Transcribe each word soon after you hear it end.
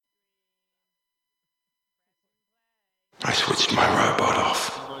switched my robot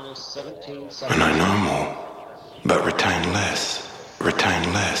off. And I know more, but retain less,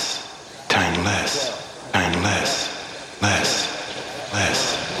 retain less, retain less, retain less, less, less,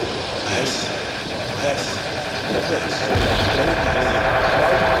 less, less, less.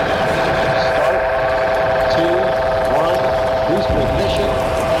 2, 1, boost ignition,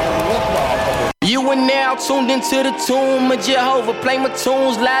 and liftoff. You are now tuned into the tomb of Jehovah. Play my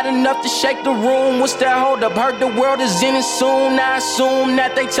tunes loud enough to shake the room. What's that hold up? Heard the world is in it soon. I assume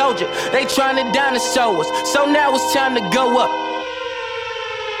that they told you they trying to dinosaur us. So now it's time to go up.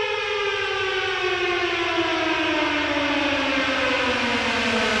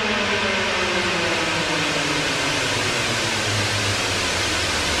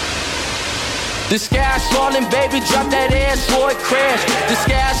 The sky's falling, baby, drop that ass for it crash. The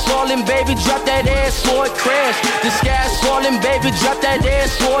sky's falling, baby, drop that ass for it crash. The sky's falling, baby, drop that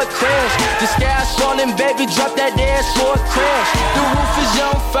ass for it crash. The sky's falling, baby, drop that ass for it crash. The roof is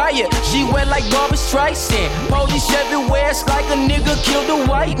on fire, she wet like Barbra Streisand. Police everywhere, it's like a nigga killed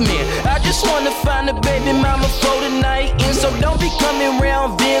a white man. I just wanna find a baby mama for the night. And so don't be coming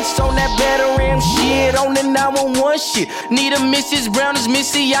round Vince on that Batarang shit. On the 911 shit. Need a Mrs. Brown as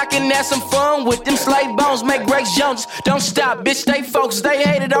Missy, I can have some fun with them slave bones, make Grace Jones. Don't stop, bitch, stay focused. They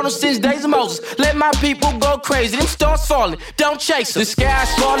hated on them since days of Moses. Let my people go crazy, them stars falling, don't chase them. The sky's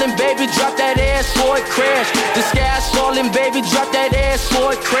falling, baby, drop that ass for it crash. The sky's falling, baby, drop that ass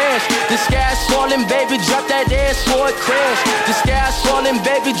for it crash. The sky's falling, baby, drop that ass for it crash. The sky's falling,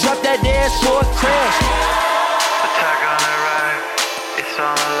 baby, drop that ass for it crash. Attack on the right, it's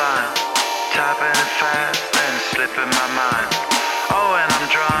on the line. Tapping it fast, then it's slipping my mind. Oh, and I'm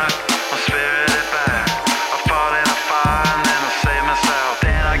drunk, I'm spirited back. I fall in a fire and then I save myself.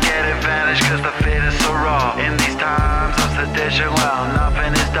 Then I get advantage cause the fit is so raw. In these times of sedition, well,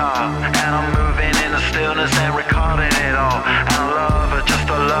 nothing is dark. And I'm moving in the stillness and recording it all. And I love her, just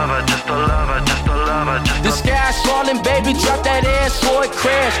to love her, just to love her, just to love her, just to. The sky's falling, baby, drop that ass for it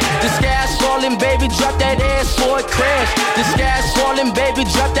crash. The sky's falling, baby, drop that ass for it crash. The sky's falling, baby,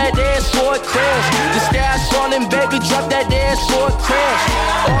 drop that ass for it crash. The sky's falling, baby, drop that ass for it crash.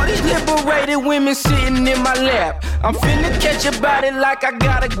 All these liberated women sitting in my lap. I'm finna catch a body like I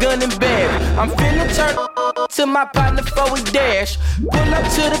got a gun and bag. I'm finna turn to my partner for a dash. Pull up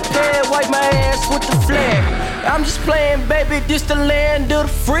to the pad, wipe my ass with the flag. I'm just playing, baby, this the land of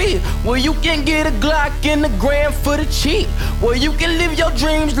the free. Where you can get a Glock in the gram for the cheap. Where you can live your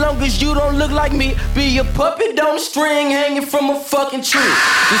dreams long as you don't look like me. Be a puppet on a string hanging from a fucking tree.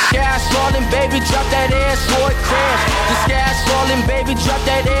 The sky's falling, baby, drop that ass for it crash. The sky's falling, baby, drop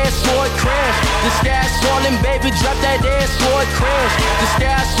that ass for it crash. The sky's falling, baby, drop that ass for it crash. The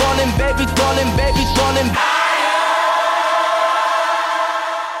sky's falling, baby, falling, baby, falling.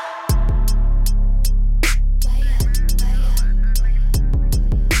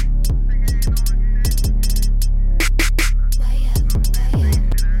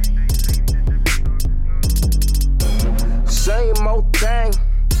 Same old thing.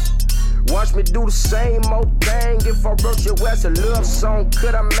 Watch me do the same old thing. If I wrote your ass a love song,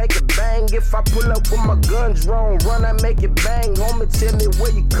 could I make it bang? If I pull up with my guns drawn, run, I make it bang. Homie, tell me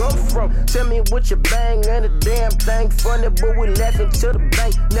where you come from. Tell me what you bang. Ain't a damn thing funny, but we laughing to the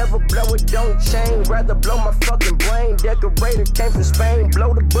bank. Never blow it, don't change. Rather blow my fucking brain. Decorator came from Spain.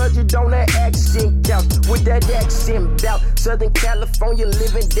 Blow the budget on that accent couch. With that accent bout. Southern California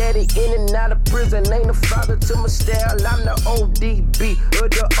living daddy in and out of prison. Ain't a father to my style. I'm the ODB or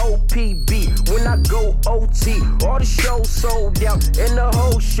the OPB. When I go OT, all the shows sold out and the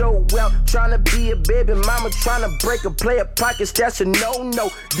whole show out. Tryna be a baby mama, tryna break a player pockets, that's a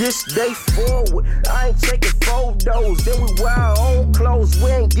no-no. This day forward, I ain't taking photos. Then we wear our own clothes, we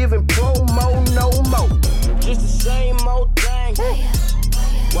ain't giving promo no more. Just the same old thing.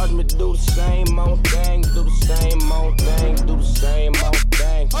 Watch me do the same old thing, do the same old thing, do the same old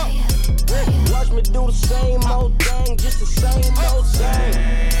thing. Watch me do the same old thing, just the same old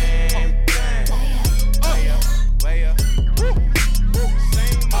thing.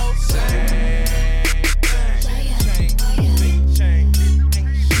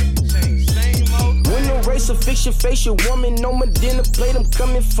 Race of fiction, facial woman on my dinner plate. I'm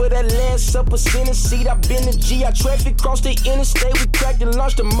coming for that last supper, center seat. I've been a G. I traffic cross the interstate. We cracked and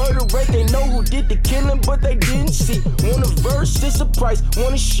launched the murder rate. They know who did the killing, but they didn't see. Want a verse, it's a price.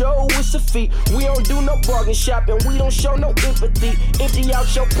 Want a show, it's a fee. We don't do no bargain shopping. We don't show no empathy. Empty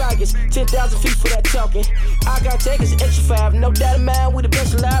out your pockets. 10,000 feet for that talking. I got takers, extra 5. No doubt of mine, we the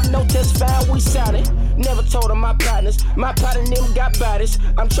best alive. No testifying, we solid. Never told them my partners. My partner and them got bodies.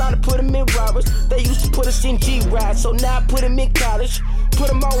 I'm trying to put them in robbers. They used to put us in G-Ride, so now I put them in college. Put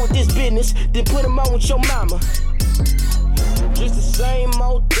them on with this business, then put them on with your mama. just the same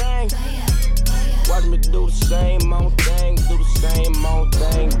old thing. Watch me do the same old thing, do the same old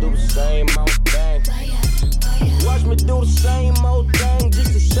thing, do the same old thing. Watch me do the same old thing,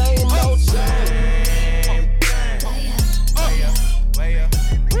 just the same old thing.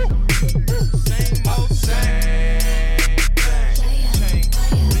 Same old thing.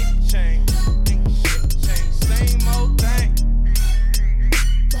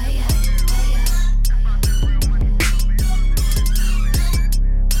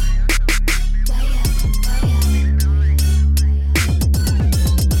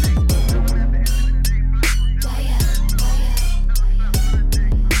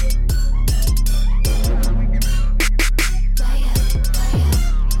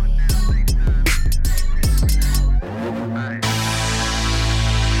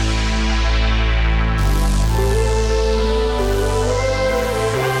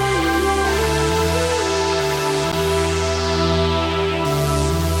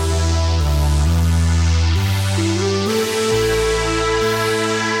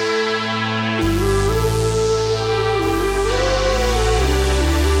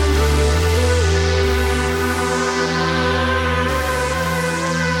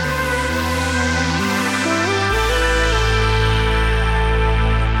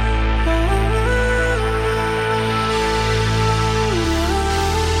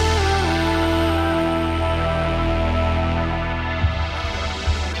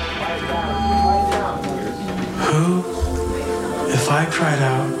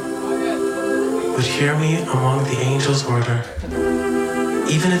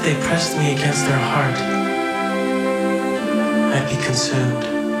 Even if they pressed me against their heart, I'd be consumed.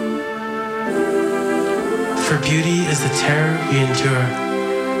 For beauty is the terror we endure.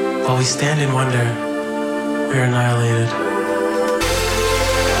 While we stand in wonder, we are annihilated.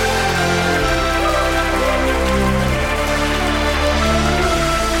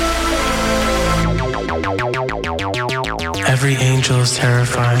 Every angel is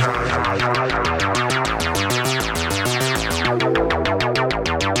terrified.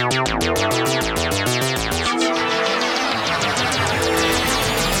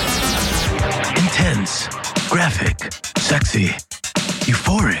 Graphic, sexy,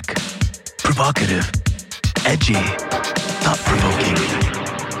 euphoric, provocative, edgy, thought-provoking,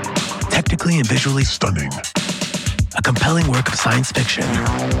 technically and visually stunning. A compelling work of science fiction.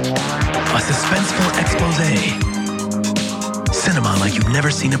 A suspenseful expose. Cinema like you've never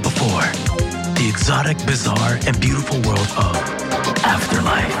seen it before. The exotic, bizarre, and beautiful world of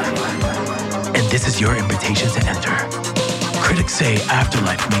Afterlife. And this is your invitation to enter. Critics say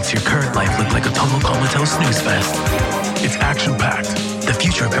Afterlife makes your current life look like a total comatose snooze fest. It's action-packed, the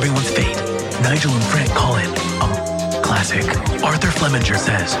future of everyone's fate. Nigel and Frank call it classic. Arthur Flemminger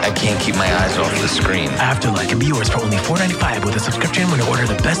says, I can't keep my eyes off the screen. Afterlife can be yours for only $4.95 with a subscription when you order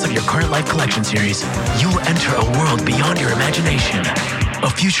the best of your current life collection series. You'll enter a world beyond your imagination. A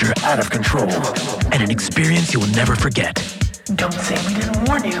future out of control. And an experience you will never forget. Don't say we didn't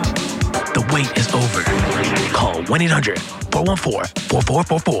warn you. The wait is over. Call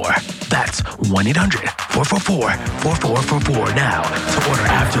 1-800-414-4444. That's 1-800-444-4444 now to order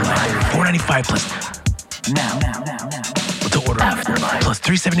Afterlife. $4.95 plus. Now. To order Afterlife plus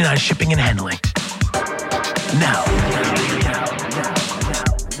 $3.79 shipping and handling. Now.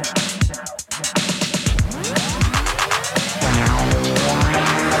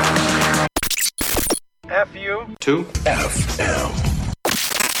 FU to FM.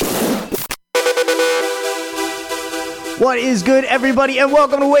 What is good, everybody, and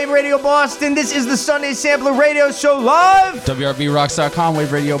welcome to Wave Radio Boston. This is the Sunday Sampler Radio Show live. WRBRocks.com,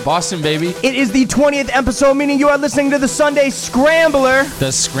 Wave Radio Boston, baby. It is the 20th episode, meaning you are listening to the Sunday Scrambler.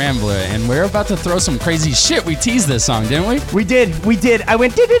 The Scrambler, and we're about to throw some crazy shit. We teased this song, didn't we? We did. I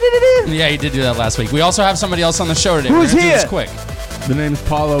went Yeah, you did do that last week. We also have somebody else on the show today. Who's we're gonna here? do this quick. The name's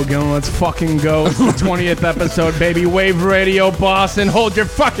Paulo Gillen. Let's fucking go. It's the 20th episode, baby. Wave Radio Boston. Hold your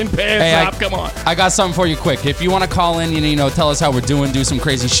fucking pants up. Come on. I got something for you quick. If you want to call in, you know, tell us how we're doing, do some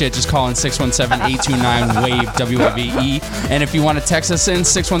crazy shit, just call in 617-829-WAVE, W-A-V-E. And if you want to text us in,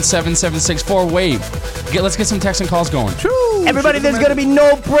 617-764-WAVE. Let's get some texts and calls going. Everybody, there's going to be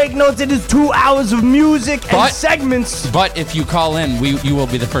no break notes. It is 2 hours of music and segments. But if you call in, you will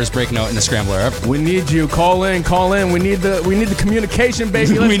be the first break note in the Scrambler. We need you. Call in. We need the communication,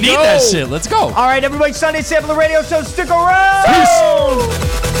 baby. Let's we need go. that shit. Let's go. All right, everybody, Sunday Sampler Radio Show. Stick around. Peace.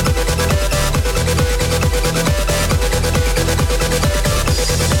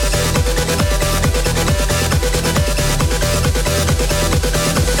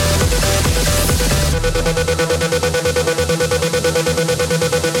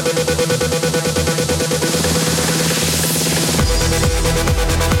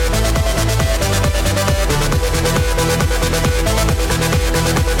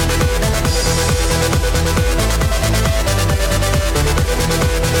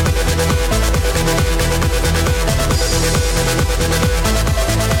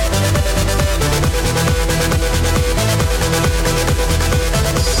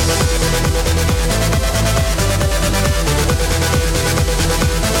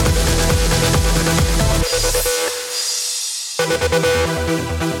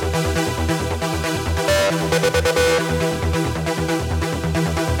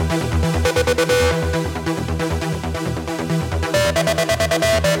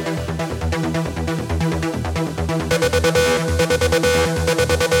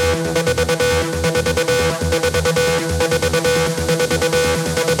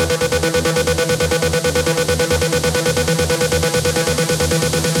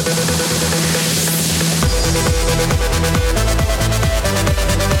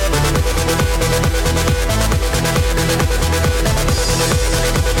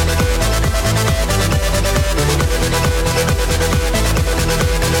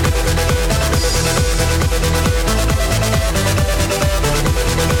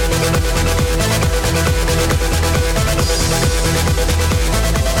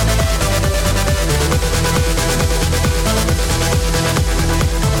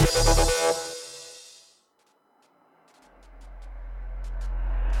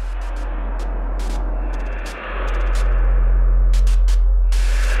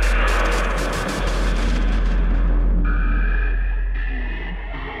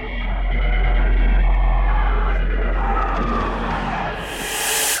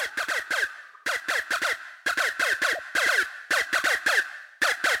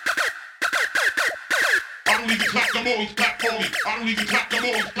 always clap for me. I don't even clap, them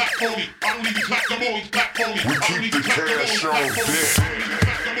always clap for me. I don't even clap, them always clap for me. We keep the cash on deck.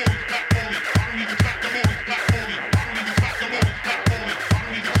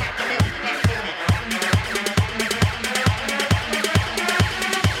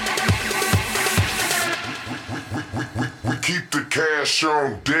 Keep the cash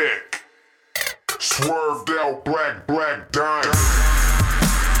on deck. Swerved out black diamond.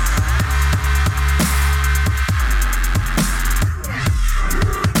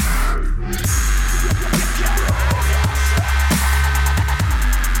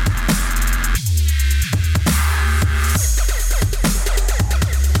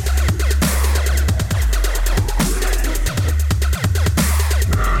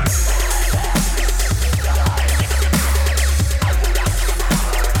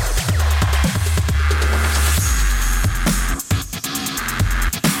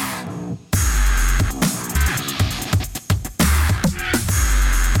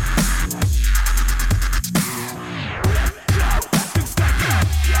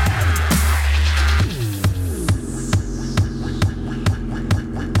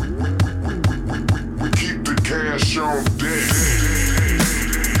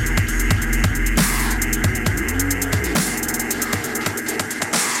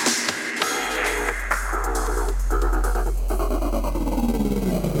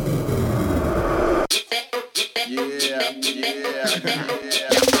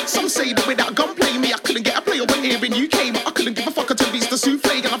 Some say that without gunplay, me I couldn't get a play over here in UK, but I couldn't give a fuck until reached the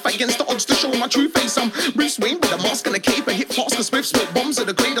souffle, and I fight against the odds to show my true face. I'm Bruce Wayne with a mask and a cape, and hit fast 'cause Swift smoke bombs at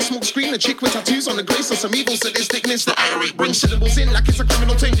the grade. I smoke screen, a chick with tattoos on the grace, and some evil sadisticness that I rate. Bring syllables in like it's a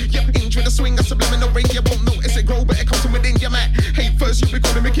criminal thing. Yep, inch with a swing, a subliminal ring. You won't notice it grow, but it comes from within your man. Hey, first you be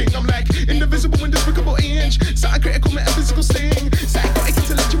calling me king. I'm like indivisible, indescribable inch. Side critical, metaphysical sting. Psychotic,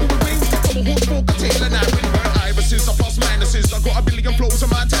 intellectual with wings. Come on, horse, walk, a tail, and I really burn irises. I plus minuses. I got a billion flows,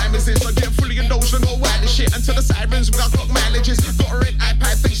 and my time is this. I get fully indulged and go wild as shit. Until the sirens without clock mileages. Got a red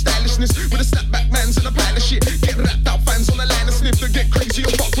iPad, fake stylishness. With a snapback man's and a pile of shit. Get wrapped out fans on the line and sniff. They get crazy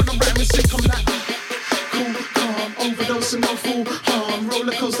and fuck when I'm rhyming sick. I'm like cool, calm, overdose and no fool harm.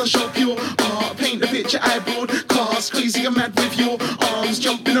 Roller coaster, show pure art. Paint the picture I broadcast. Crazy and mad with your arms.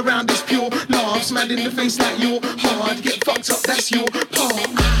 Jumping around is pure laughs. Mad in the face like you're hard. Get fucked up, that's your part.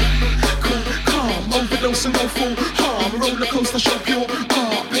 Cool, calm, overdose and no fool harm. Roller coaster, show pure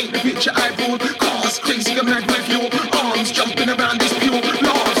art. Paint the picture I broadcast. Crazy and mad with your arms. Jumping around is pure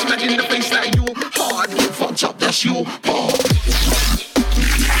laughs. Mad in the face like you're hard. Get fucked up, that's your part.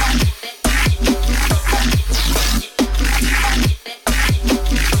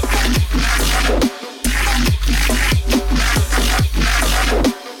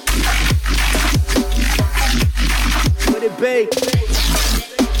 Bay.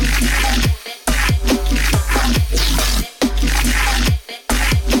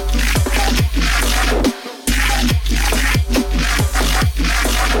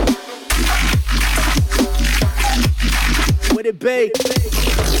 With it, Bay.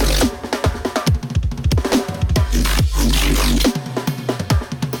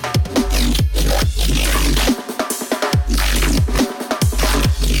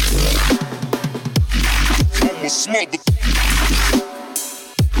 Smother.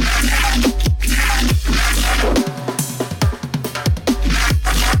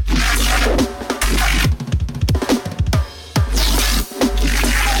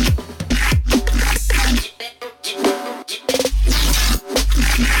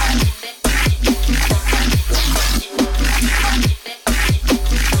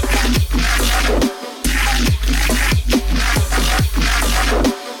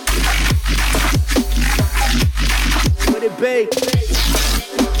 Bay.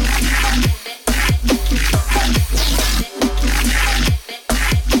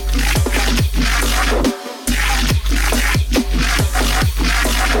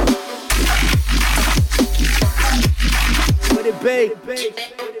 With it, Bay.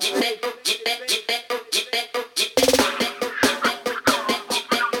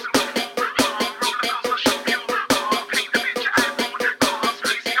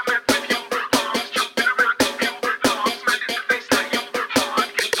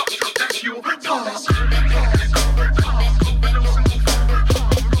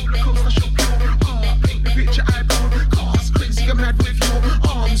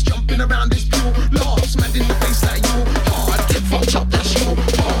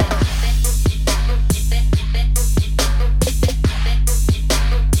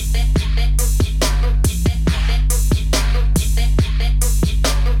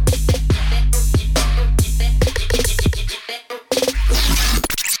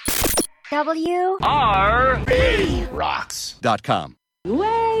 WRBT. WAVEROCKS.com.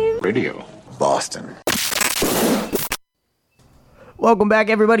 Wave Radio Boston. Welcome back,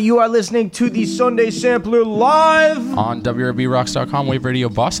 everybody. You are listening to the Sunday Sampler live on WRBRocks.com. Wave Radio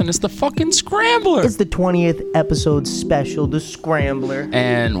Boston. It's the fucking Scrambler. It's the 20th episode special, the Scrambler.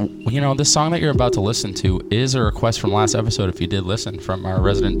 And, you know, this song that you're about to listen to is a request from last episode, if you did listen, from our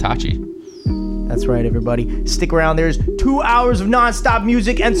resident Tachi. That's right, everybody. Stick around. There's 2 hours of non-stop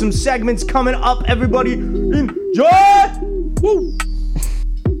music and some segments coming up, everybody. Enjoy! Woo!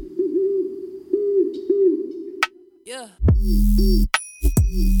 Yeah.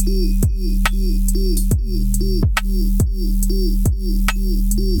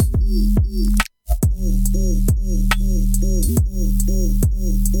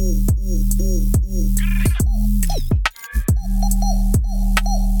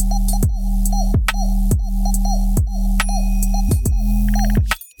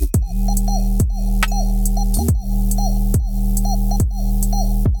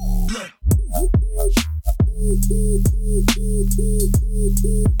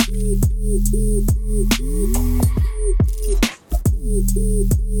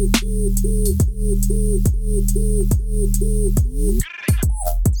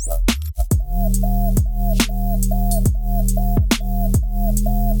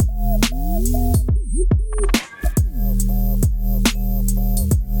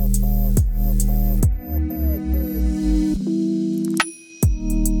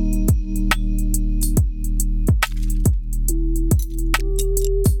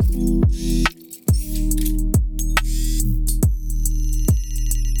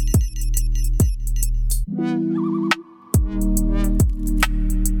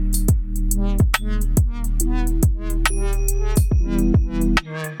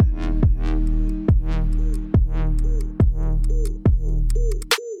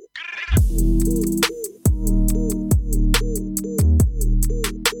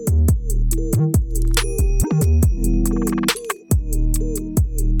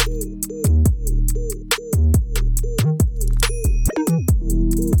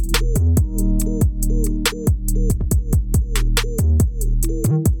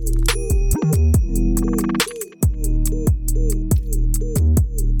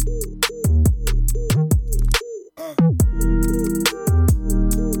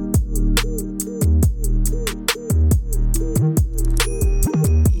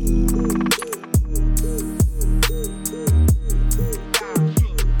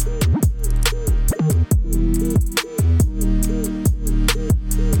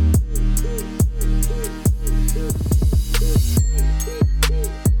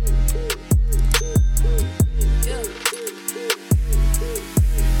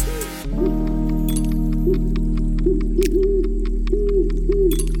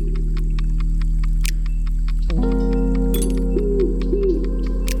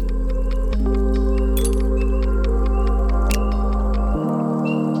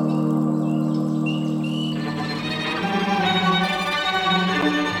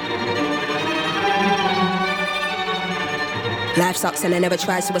 Life sucks and I never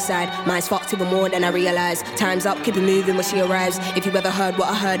try suicide. Mine's fucked even more than I realize. Time's up, keep it moving when she arrives. If you ever heard what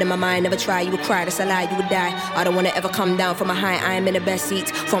I heard in my mind, never try, you would cry, that's a lie, you would die. I don't wanna ever come down from a high, I am in the best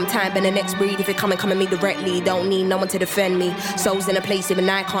seats. From time and the next breed, if you come at me directly, don't need no one to defend me. Souls in a place even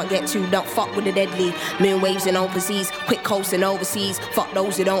I can't get to, don't fuck with the deadly. Moon waves in open seas, quick coasting overseas. Fuck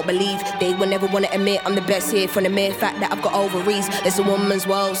those who don't believe, they will never wanna admit I'm the best here. From the mere fact that I've got ovaries, it's a woman's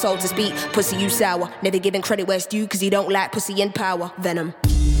world, so to speak. Pussy, you sour, never giving credit where it's due, cause you don't like pussy in power. Venom.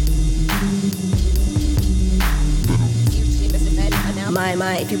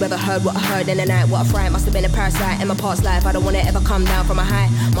 My, if you ever heard what I heard in the night, what I fright, must have been a parasite in my past life. I don't wanna ever come down from a high.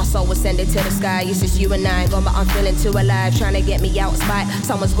 My soul was sending to the sky, it's just you and I. Gone, but I'm feeling too alive, trying to get me out of spite.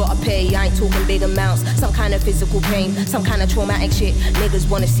 Someone's gotta pay, I ain't talking big amounts. Some kind of physical pain, some kind of traumatic shit. Niggas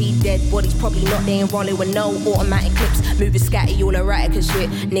wanna see dead bodies, probably not, they ain't rolling with no automatic clips. Moving scatty, all erratic and shit.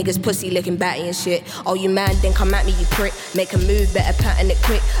 Niggas pussy looking batty and shit. Oh, you man, then come at me, you prick. Make a move, better pattern it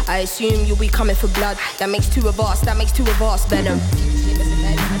quick. I assume you'll be coming for blood. That makes two of us, Venom.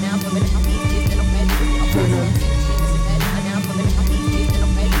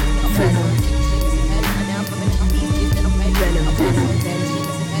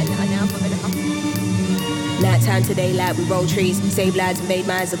 Time to daylight, we roll trees, save lives and made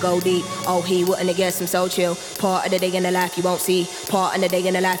minds that go deep. Oh, he wouldn't have guessed I'm so chill. Part of the day in the life you won't see. Part of the day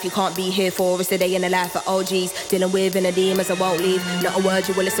in the life you can't be here for. It's the day in the life of OGs. Dealing with inner demons I won't leave. Not a word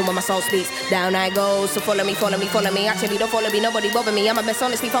you will listen when my soul speaks. Down I go, so follow me, follow me, follow me. Actually don't follow me, nobody bother me. I'm a best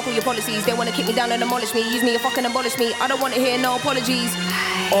honestly, fuck all your policies. They wanna keep me down and demolish me. Use me and fucking abolish me. I don't wanna hear no apologies.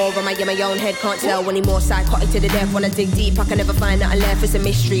 Or am I in my own head? Can't tell any more psychotic to the death. When I dig deep, I can never find nothing left. It's a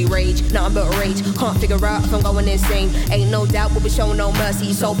mystery, rage, nothing but rage. Can't figure out if I'm going insane. Ain't no doubt we'll be showing no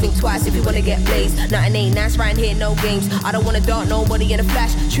mercy. So think twice if you wanna get blazed. Nothing ain't nice right here, no games. I don't wanna dart nobody in a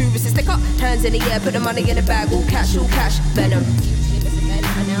flash. True resist, stick up, hands in the air, put the money in the bag. All cash, venom.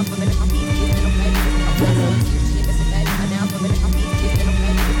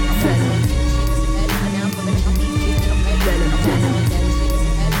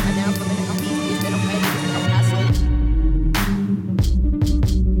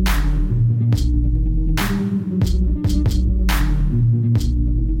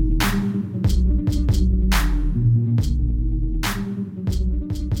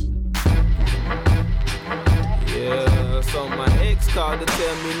 Called to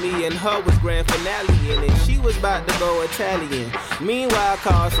tell me and her was grand finale and she was about to go Italian. Meanwhile,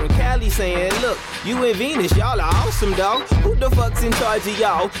 calls from Cali saying, look, you and Venus, y'all are awesome, dog. Who the fuck's in charge of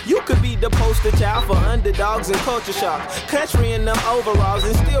y'all? You could be the poster child for underdogs and culture shock. Country in them overalls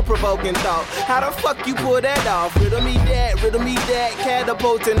and still provoking thought. How the fuck you pull that off? Riddle me that,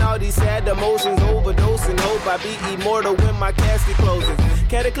 catapulting all these sad emotions, overdosing. Hope I be immortal when my casket closes.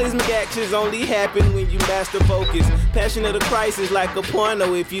 Cataclysmic actions only happen when you master focus. Passion of the crisis like a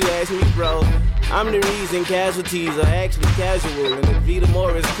porno if you ask me, bro. I'm the reason casualties are actually casual. And if Vita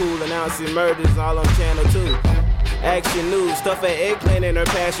Moore is cool, announcing murders all on Channel 2. Action news, stuff an eggplant in her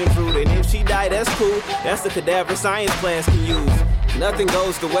passion fruit. And if she die, that's cool. That's the cadaver science plants can use. Nothing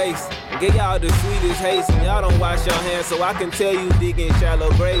goes to waste. Get y'all the sweetest haste. And y'all don't wash your hands, so I can tell you digging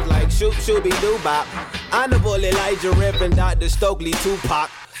shallow graves like shoot, shooby doo bop. Honorable Elijah Reverend Dr. Stokely Tupac.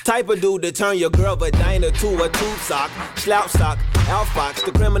 Type of dude to turn your girl vagina to a tube sock. Slouch sock, outfox.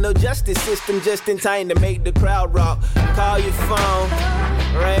 The criminal justice system just in time to make the crowd rock. Call your phone,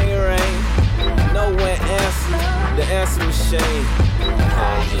 ring, ring. No one answer, the answer machine.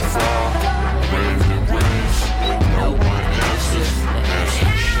 Call your phone, rings and rings. No one answers, the answer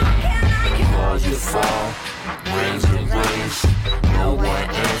machine. Call your phone, rings and rings. No one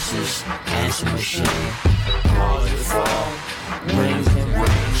answers, answer machine. Call your phone, rings and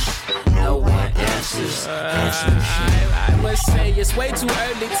rings. No one answers, answer machine. I must say it's way too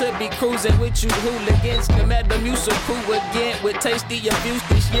early to be cruising with you hooligans. The Metamucil crew again with tasty abuse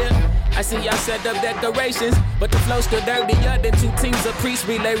this year. I see y'all set up decorations, but the flow's still dirtier than two teams of priests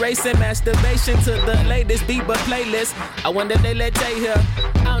relay racing. Masturbation to the latest Bieber playlist. I wonder they let Tay here.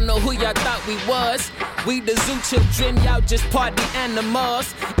 I don't know who y'all thought we was. We the zoo children, y'all just party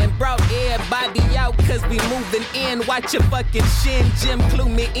animals. And brought everybody out cause we moving in. Watch your fucking shin, Jim clue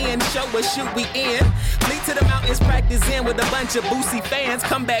me in. Show us shoot we in. Flee to the mountains, practice in with a bunch of Boosie fans.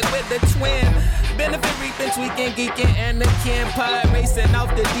 Come back with the twin. Benefit reaping, tweaking, geeking, and the Ken pod racing off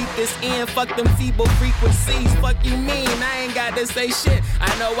the deepest end. Fuck them feeble frequencies. Fuck you mean, I ain't gotta say shit.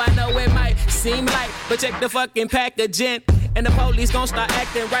 I know it might seem like, but check the fucking packaging. And the police gon' start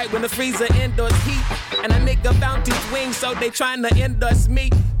acting right when the freezer endorse heat. And a nigga found his wings, so they tryna endorse me.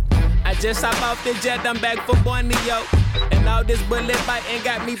 I just hop off the jet, I'm back for Borneo. And all this bullet biting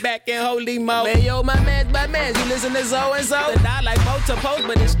got me back in holy mode. Man, yo, my man, you listen to so-and-so. The die like motor post,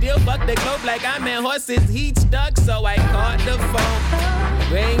 but it still fuck the globe like I'm in horses. Heat stuck, so I caught the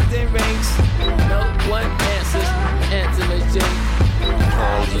phone. Rings and rings, no one answers. Answer machine.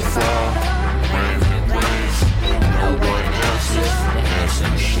 Call your phone, rings and rings. No one answers, the answer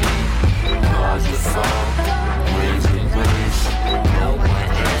machine. Call your phone, rings and rings. No one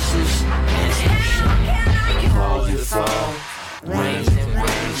answers, answer machine. Call your phone, rings and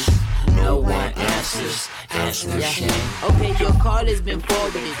rings. No one answers, answer machine. Okay, your call has been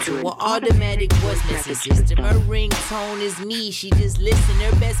forwarded to an automatic voice message system. Her ringtone is me, she just listen.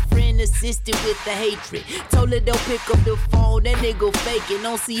 Her best friend assisted with the hatred. Told her don't pick up the phone, that nigga faking.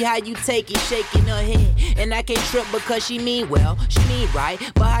 Don't see how you take it, shaking her head. And I can't trip because she mean well, she mean right.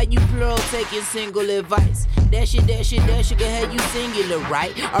 But how you plural taking single advice? Dash it, can have you singular,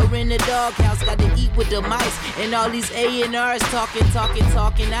 right? Or in the doghouse, got to eat with the mice. And all these A&Rs talking.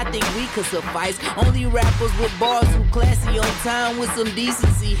 I think we could suffice. Only rappers with bars who classy on time with some some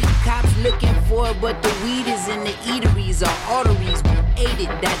decency. Cops looking for it, but the weed is in the eateries or arteries. We ate it,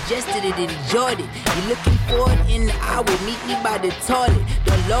 digested it, enjoyed it. You looking for it in the hour, meet me by the toilet.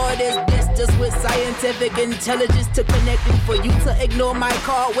 The Lord has blessed us with scientific intelligence to connect it. For you to ignore my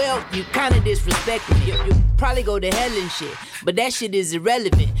call, well, you kinda disrespecting it. You probably go to hell and shit, but that shit is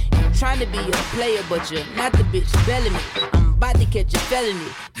irrelevant. You're trying to be a player, but you're not the bitch belling me. I'm about to catch a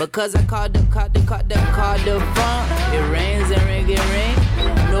felony because I called the phone. It rings and ring and ring.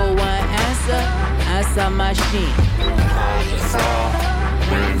 No one answer machine. Call the phone,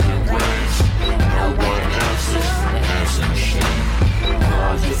 rings and rings. No one answers, the answer machine.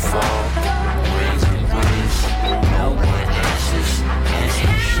 Call the phone, rings and rings. No one answers, answer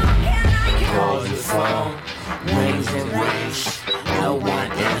machine. Call the phone, rings and rings. No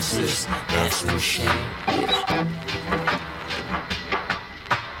one answers, answer machine.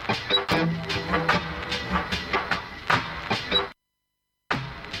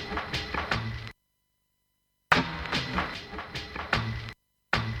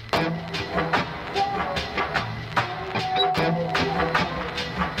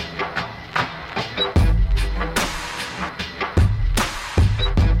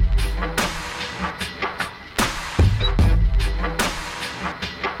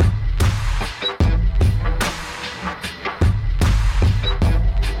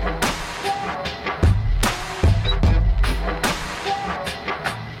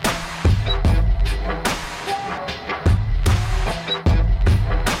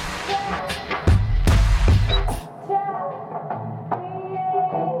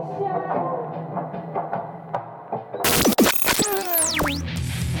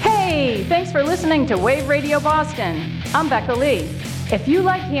 Thanks for listening to Wave Radio Boston. I'm Becca Lee. If you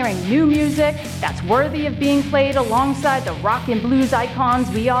like hearing new music that's worthy of being played alongside the rock and blues icons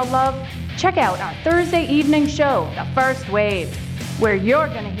we all love, check out our Thursday evening show, The First Wave, where you're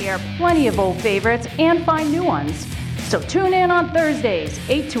going to hear plenty of old favorites and find new ones. So tune in on Thursdays,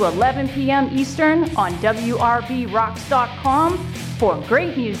 8 to 11 p.m. Eastern on WRBRocks.com for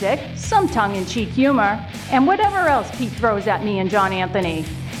great music, some tongue-in-cheek humor, and whatever else Pete throws at me and John Anthony.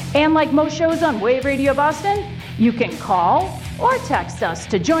 And like most shows on Wave Radio Boston, you can call or text us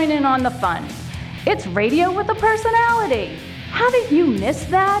to join in on the fun. It's radio with a personality. Haven't you missed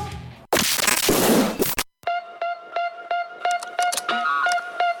that?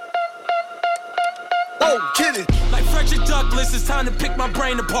 Oh, kidding. Like Frederick Douglass, it's time to pick my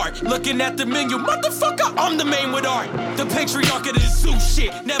brain apart. Looking at the menu, motherfucker, I'm the man with art. The patriarch of this zoo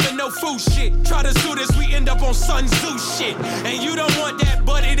shit, never no food shit. Try to sue this, we end up on Sun Tzu shit. And you don't want that,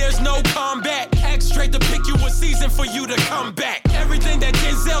 buddy, there's no combat. Act straight to pick you a season for you to come back. Everything that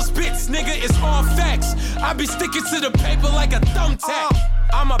Denzel spits, nigga, is all facts. I be sticking to the paper like a thumbtack.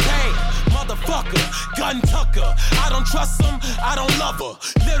 I'm a bang, motherfucker, gun tucker. I don't trust him, I don't love her.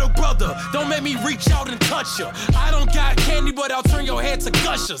 Little brother, don't make me reach out and touch her. I don't got candy, but I'll turn your head to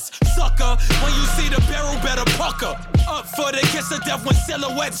gushers. Sucker, when you see the barrel, better pucker. Up for the kiss of death when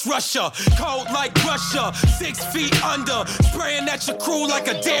silhouettes rush her. Cold like Russia, 6 feet under. Spraying at your crew like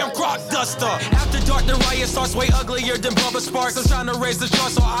a damn crock duster. After dark, the riot starts way uglier than Bubba Sparks. I'm trying to raise the jar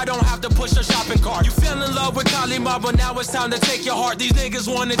so I don't have to push a shopping cart. You fell in love with Kalima, but now it's time to take your heart. These niggas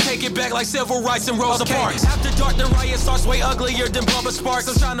wanna take it back like civil rights and Rosa Parks. After dark, the riot starts way uglier than Bubba Sparks.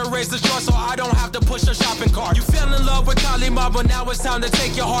 I'm trying to raise the jar so I don't have to push a shopping cart. You fell in love with Kalima, but now it's time to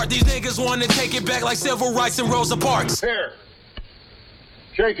take your heart. These niggas wanna take it back like civil rights and Rosa Parks. Here,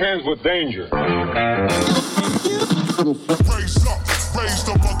 shake hands with danger. Raise up, raise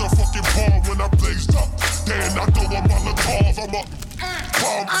the motherfucking palm when I blazed up. Then I throw a Molotov,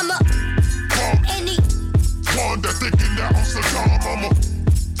 I'm a any one that thinking that I'm Saddam, I'm a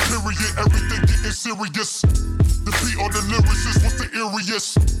period, everything getting serious. The beat on the lyricist, what's the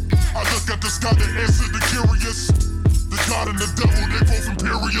eeriest? I look at the sky to answer the curious. The God and the devil, they both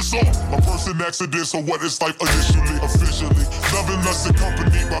imperious. A person accident, so what it's like initially, officially. Loving lust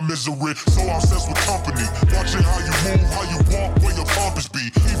accompanied by misery. So obsessed with company. Watching how you move, how you walk, where your pompous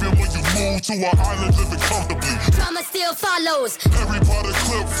be. Even when you move to an island living comfortably. Drama still follows. Everybody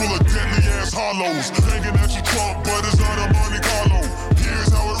clip full of deadly ass hollows. Hanging at your trunk, but it's not a Monte Carlo.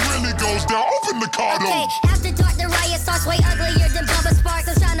 Here's how it really goes down. Open the car door. Okay, after dark, the riot starts way uglier than Bubba Sparks.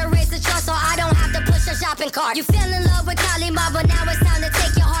 I'm trying to raise the trust so I don't have to push a shopping cart. You fell in love with Kalima, but now it's time to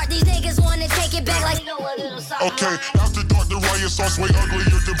take your heart. These niggas wanna take it back like. Okay, after dark, the riot starts way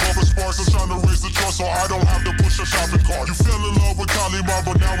uglier than Bubba Sparks. I'm trying to raise the trust so I don't have to push a shopping cart. You fell in love with Kalima,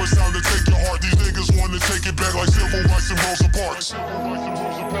 but now it's time to take your heart. These niggas wanna take it back like civil rights and Rosa Parks.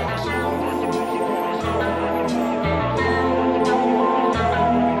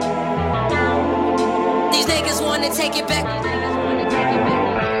 These niggas wanna take it back.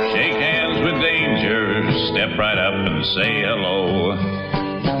 and say hello.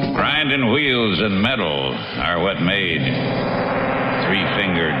 Grinding wheels and metal are what made Three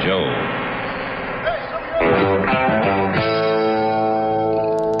Finger Joe.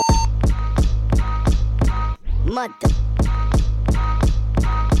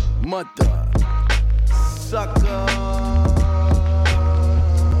 Mother sucker.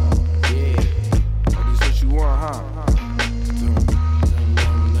 Yeah. Oh, this what you want, huh?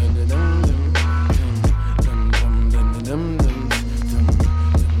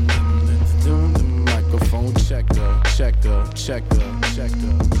 Microphone checker.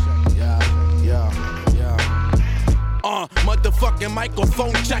 Yeah. Motherfucking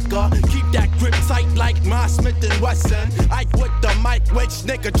microphone checker. Keep that grip tight like my Smith & Wesson. Ike with the mic, which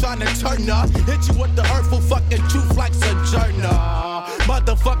nigga tryna turn up. Hit you with the hurtful fucking truth like Sojourner.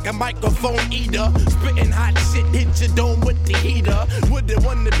 Motherfucking microphone eater. Spitting hot shit, hit your dome with the heater. Wouldn't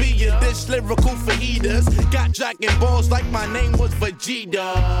wanna be a dish lyrical for heaters. Got Dragon Balls like my name was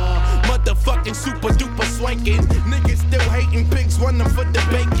Vegeta. Motherfucking super duper swanking. Niggas still hating, pigs running for the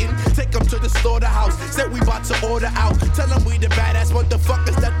bacon. Take them to the slaughterhouse, said we about to order out. Tell them we the badass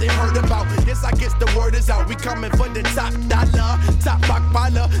motherfuckers that they heard about. Yes, I guess the word is out. We coming for the top dollar, top rock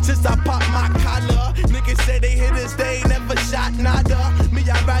baller. Since I popped my collar, niggas say they hit us, they ain't never shot nada. Me,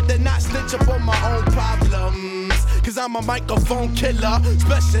 I'd rather not snitch up on my own problems. Cause I'm a microphone killer.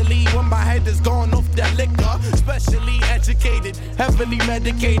 Especially when my head is gone off that liquor. Especially educated, heavily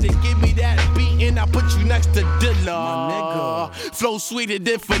medicated. Give me that beat and I put you next to Dilla. Flow sweeter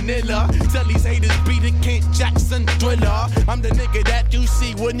than vanilla. Tell these haters beat it, Kent Jackson Thriller. I'm the nigga that you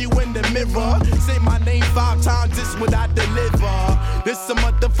see when you in the mirror. Say my name 5 times, this what I deliver. This a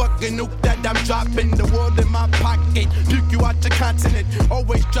motherfucking nuke that I'm dropping. The world in my pocket, puke you out your continent.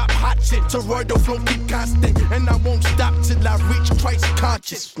 Always drop hot shit, Toroidal flow keep constant. And I won't stop till I reach Christ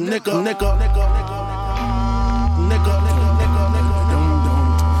conscious. Nigga.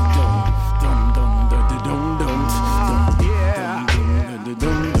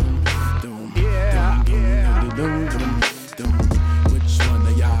 Which one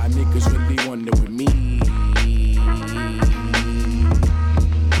of y'all niggas really wonder with me?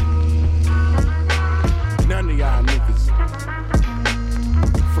 None of y'all niggas.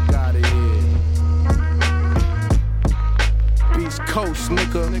 Fuck out of here. Beast Coast,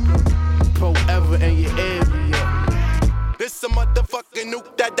 nigga. Forever in your area. This a motherfucking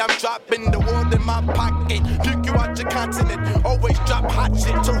nuke that I'm dropping. The world in my pocket. Puke you out your continent. Always drop hot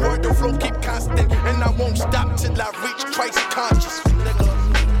shit. Toroidal flow keep constant. And I won't stop till I reach Christ conscious. Nigga.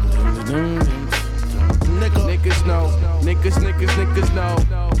 Niggas know. Niggas know.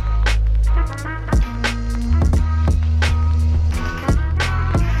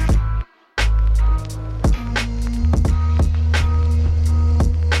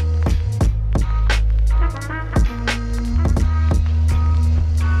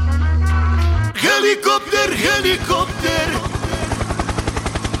 Helikopter.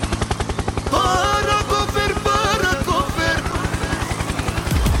 Para kofer.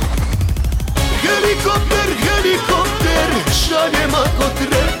 Helikopter. Šaljem ako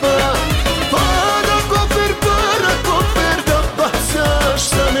treba. Para kofer. Da bacaš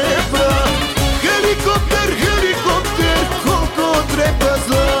sa neba. Helikopter. Koliko treba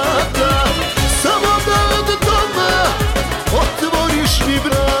zlata. Samo da od doma otvoriš mi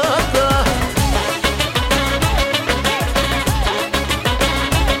vrata.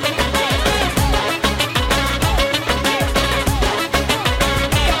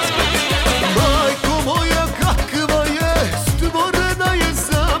 Majko moja kakva je, stvorena je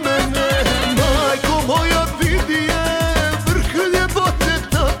za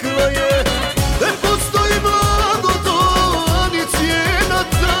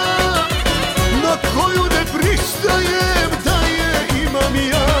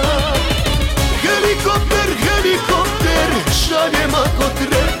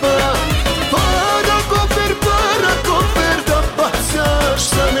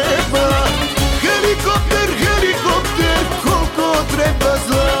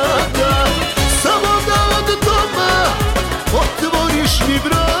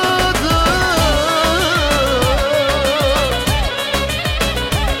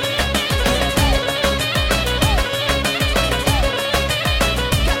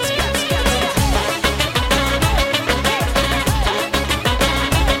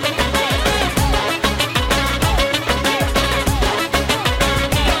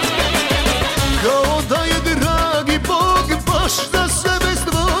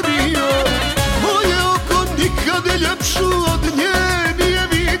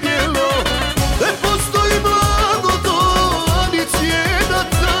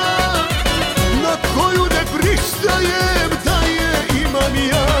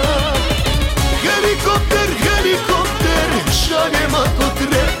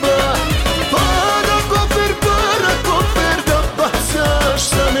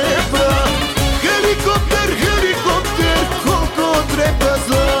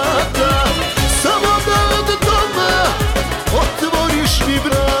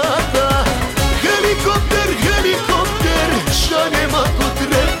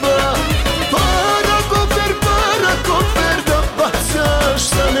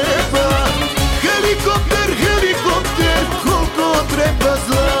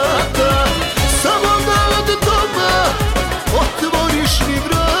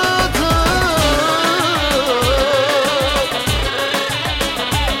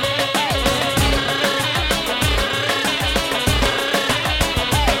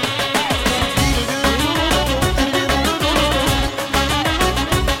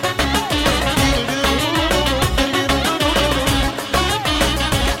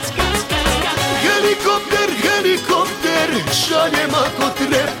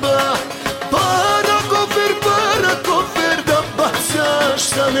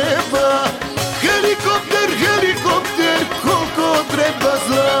sa neba. Helikopter, helikopter, koliko treba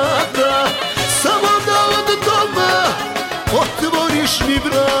zlata. Samo da od doma otvoriš mi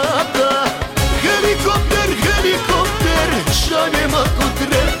vrata. Helikopter, helikopter, šaljem ako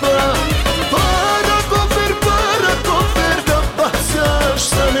treba. Para kofer da bacaš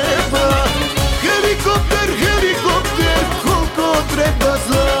sa neba. Helikopter, helikopter, koliko treba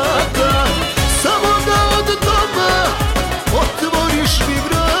zlata. Samo da od doma otvoriš mi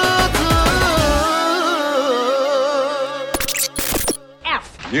vrata.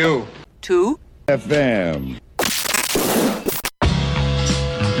 You. 2 FM.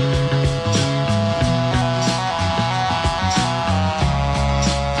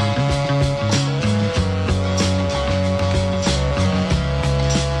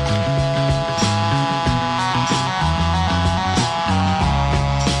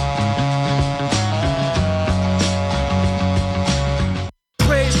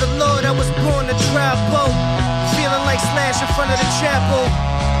 Praise the Lord, I was born to drive boat. Feeling like Slash in front of the chapel.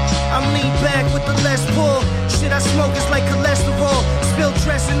 I'm lean back with the Les Paul. Shit I smoke is like cholesterol. Spilled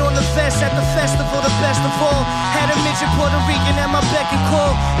dressing on the vest at the festival, the best of all. Had a midget Puerto Rican at my beck and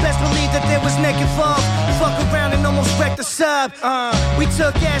call. Best believe that there was neck involved. Fuck around and almost wrecked the sub. We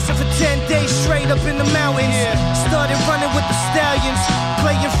took acid for 10 days straight up in the mountains. Started running with the stallions.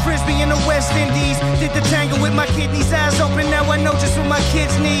 Playing frisbee in the West Indies. Did the tango with my kidneys. Eyes open, now I know just what my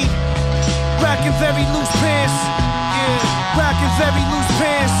kids need. Rockin' very loose pants. Rockin' very loose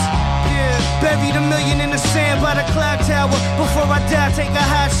pants. Buried $1 million in the sand by the clock tower. Before I die, take a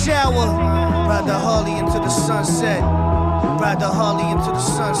hot shower. Ride the Harley into the sunset. Ride the Harley into the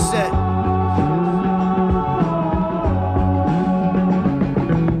sunset.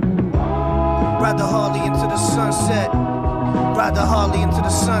 Ride the Harley into the sunset. Ride the Harley into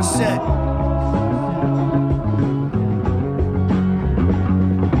the sunset.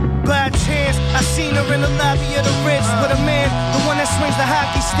 By chance, I seen her in the lobby of the Ritz with a man, the one that swings the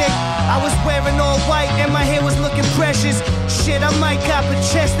hockey stick. I was wearing all white and my hair was looking precious. Shit, I might cop a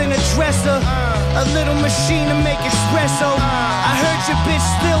chest and a dresser. A little machine to make espresso. I heard your bitch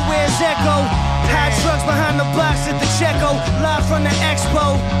still wears Echo. High trucks behind the box at the Checo. Live from the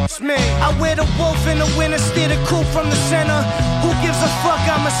Expo. It's me. I wear the wolf in the winter, steer the coupe from the center. Who gives a fuck?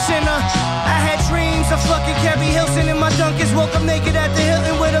 I'm a sinner. I had dreams of fucking Carrie Hilson in my Dunkins. Woke up naked at the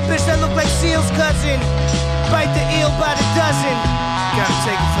Hilton with a bitch that looked like Seal's cousin. Bite the eel by the dozen. Gotta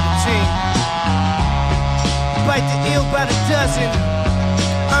take it for the team. Bite the eel by the dozen.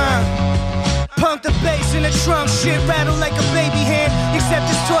 Pump the bass in the trunk, shit rattle like a baby hand. Except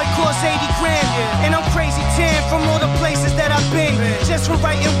this toy costs 80 grand. And I'm crazy tan from all the places that I've been. Just for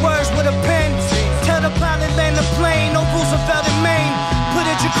writing words with a pen. Tell the pilot land the plane, no Roosevelt in Maine. Put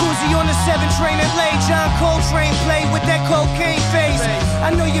a jacuzzi on the 7 train and lay John Coltrane play with that cocaine face.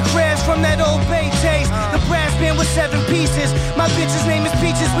 I know your crabs from that old Bay taste. The brass band with 7 pieces. My bitch's name is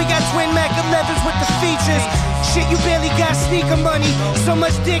Peaches. We got twin Mac 11s with the features. Shit, you barely got sneaker money. So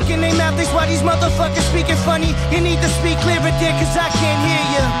much dick in they mouth, that's why these motherfuckers speaking funny. You need to speak clearer, dick, cause I can't hear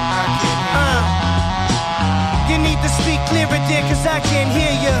ya. You need to speak clearer, dick, cause I can't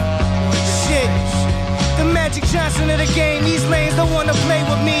hear ya. Shit. The Magic Johnson of the game, these lanes don't wanna play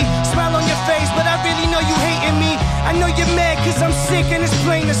with me. Smile on your face, but I really know you hating me. I know you're mad cause I'm sick and it's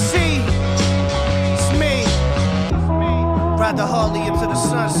plain to see. It's me. Ride the Harley into the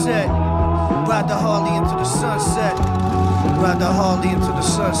sunset. Ride the Harley into the sunset. Ride the Harley into the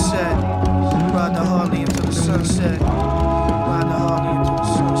sunset. Ride the Harley into the sunset. Ride the Harley into the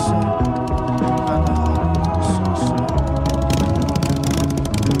sunset. Ride the Harley into the sunset.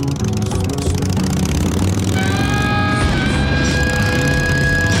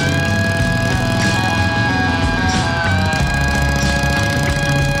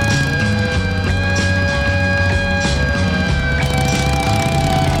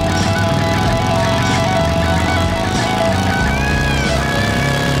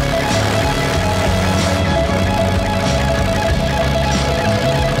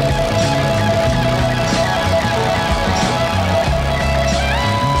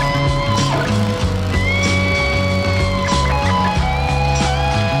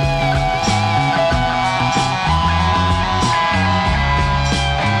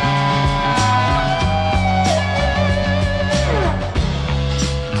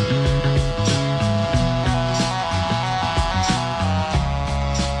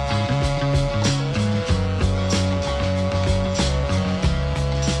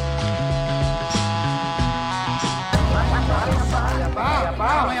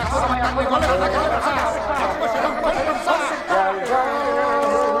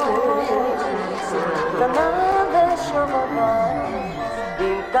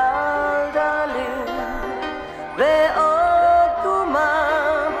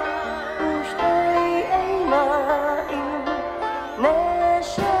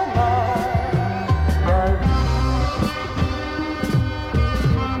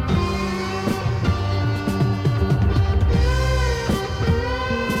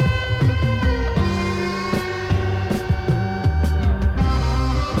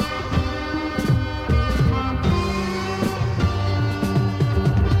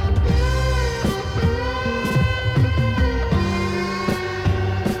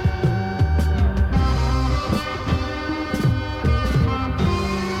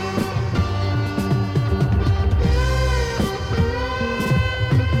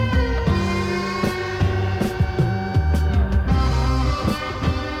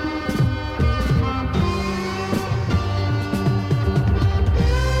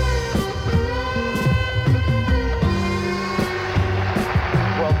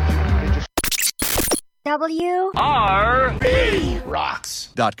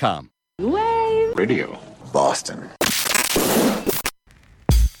 Rocks.com. Wave Radio. Boston.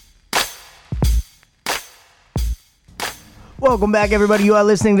 Welcome back, everybody. You are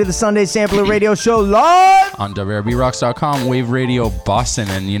listening to the Sunday Sampler Radio Show live on WRBRocks.com, Wave Radio Boston.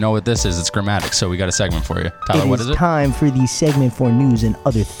 And you know what this is? It's Grammatic, so we got a segment for you. Tyler, what is it? It is time for the segment for news and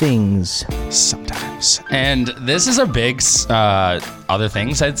other things. Sometimes. And this is a big other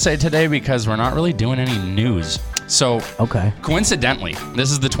things, I'd say, today, because we're not really doing any news. So, okay. Coincidentally,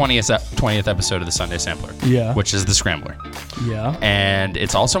 this is the 20th episode of the Sunday Sampler. Yeah. Which is the Scrambler. Yeah. And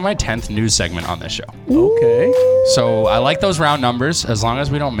it's also my 10th news segment on this show. Okay. So I like those round numbers. As long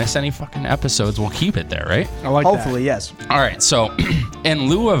as we don't miss any fucking episodes, we'll keep it there, right? I like Hopefully, yes. All right. So in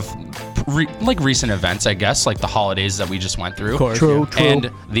lieu of recent events, I guess, like the holidays that we just went through. Of course, True.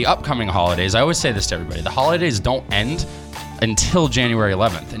 And the upcoming holidays. I always say this to everybody. The holidays don't end until January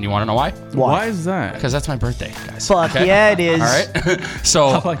 11th. And you want to know why? Why is that? Because that's my birthday, guys. Fuck yeah, it is. All right. So,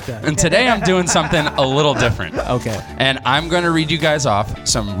 I like that. And today I'm doing something a little different. Okay. And I'm going to read you guys off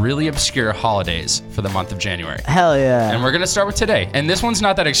some really obscure holidays for the month of January. Hell yeah. And we're going to start with today. And this one's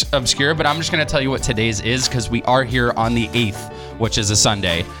not that obscure, but I'm just going to tell you what today's is because we are here on the 8th, which is a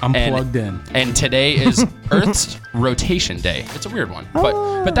Sunday. I'm plugged in. And today is Earth's rotation day. It's a weird one.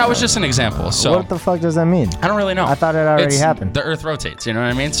 But that was just an example. So what the fuck does that mean? I don't really know. I thought it already It's- happened. The Earth rotates, you know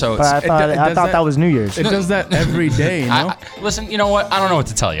what I mean? So But I it's, thought that was New Year's. It does that every day, you know? listen, you know what? I don't know what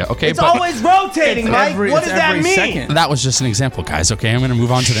to tell you, okay? It's always rotating, Mike. What does that mean? Second. That was just an example, guys, okay? I'm going to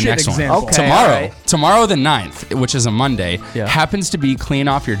move on to the Shit next example. one. Okay, Tomorrow, all right. tomorrow the 9th, which is a Monday, Yeah. happens to be clean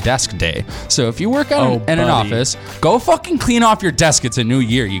off your desk day. So if you work Oh, in an buddy. office, go fucking clean off your desk. It's a new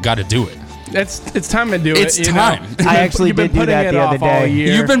year. You got to do it. It's time to do It's it. you time. know? I actually You've been did do putting that it the off other all day.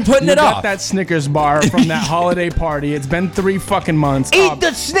 year. You've been putting You it got off. that Snickers bar from that holiday party. It's been 3 fucking months. Eat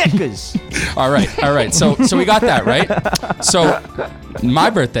the Snickers. All right. So we got that, right? So my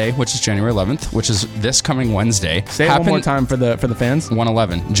birthday, which is January 11th, which is this coming Wednesday. Say it one more time for the fans.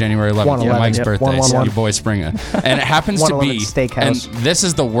 111, January 11th. 111, Yeah, Mike's yep. birthday. 111. So your boy Springer. And it happens to 111 be, Steakhouse. and this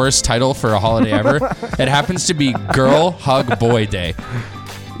is the worst title for a holiday ever. It happens to be Girl Hug Boy Day.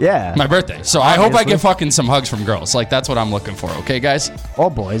 Yeah. My birthday. So I hope I Obviously. get fucking some hugs from girls. Like, that's what I'm looking for. Okay, guys?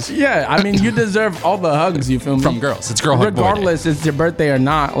 All boys. Yeah, I mean, you deserve all the hugs, you feel me? From girls. It's Girl Hug Boy Day. Regardless, it's your birthday or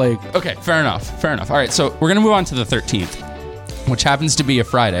not. Like, Okay, fair enough. All right, so we're going to move on to the 13th, which happens to be a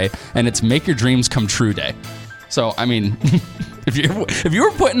Friday, and it's Make Your Dreams Come True Day. So, I mean, if you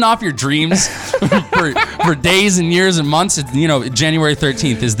were putting off your dreams for days and years and months, it's, January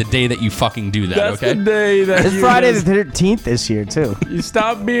 13th is the day that you fucking do that, that's okay? the day that It's you Friday just- the 13th this year, too. You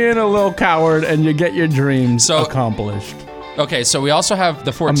stop being a little coward and you get your dreams accomplished. Okay, so we also have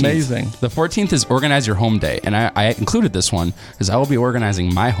the 14th. Amazing. The 14th is Organize Your Home Day, and I included this one because I will be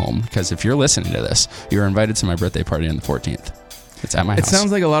organizing my home, because if you're listening to this, you're invited to my birthday party on the 14th. It's at my house. It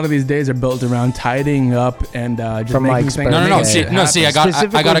sounds like a lot of these days are built around tidying up and just From making Mike's things. No. See, I got a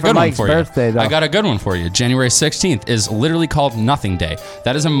Specifically good for one Mike's for you. birthday, though. I got a good one for you. January 16th is literally called Nothing Day.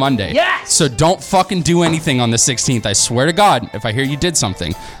 That is a Monday. Yes! So don't fucking do anything on the 16th. I swear to God, if I hear you did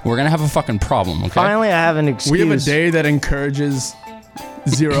something, we're gonna have a fucking problem. Okay. Finally, I have an excuse. We have a day that encourages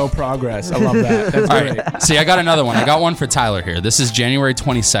zero progress. I love that. That's All great. right. See, I got another one. I got one for Tyler here. This is January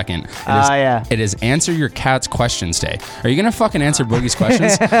 22nd. Yeah. It is Answer Your Cat's Questions Day. Are you gonna fucking answer Boogie's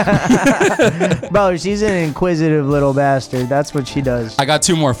questions? Bro, she's an inquisitive little bastard. That's what she does. I got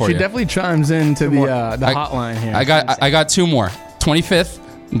 2 more for She you. definitely chimes into the I- hotline here. I got 2 more. 25th,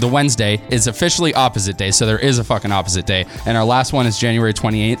 the Wednesday, is officially opposite day, so there is a fucking opposite day. And our last one is January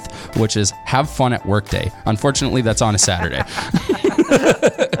 28th, which is Have Fun at Work Day. Unfortunately, that's on a Saturday.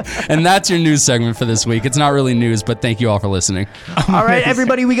 And that's your news segment for this week. It's not really news, but thank you all for listening. All right,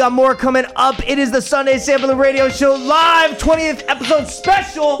 everybody, we got more coming up. It is the Sunday Sampler Radio Show live 20th episode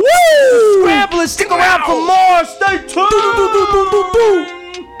special. Woo! Scramblers, stick around for more. Stay tuned.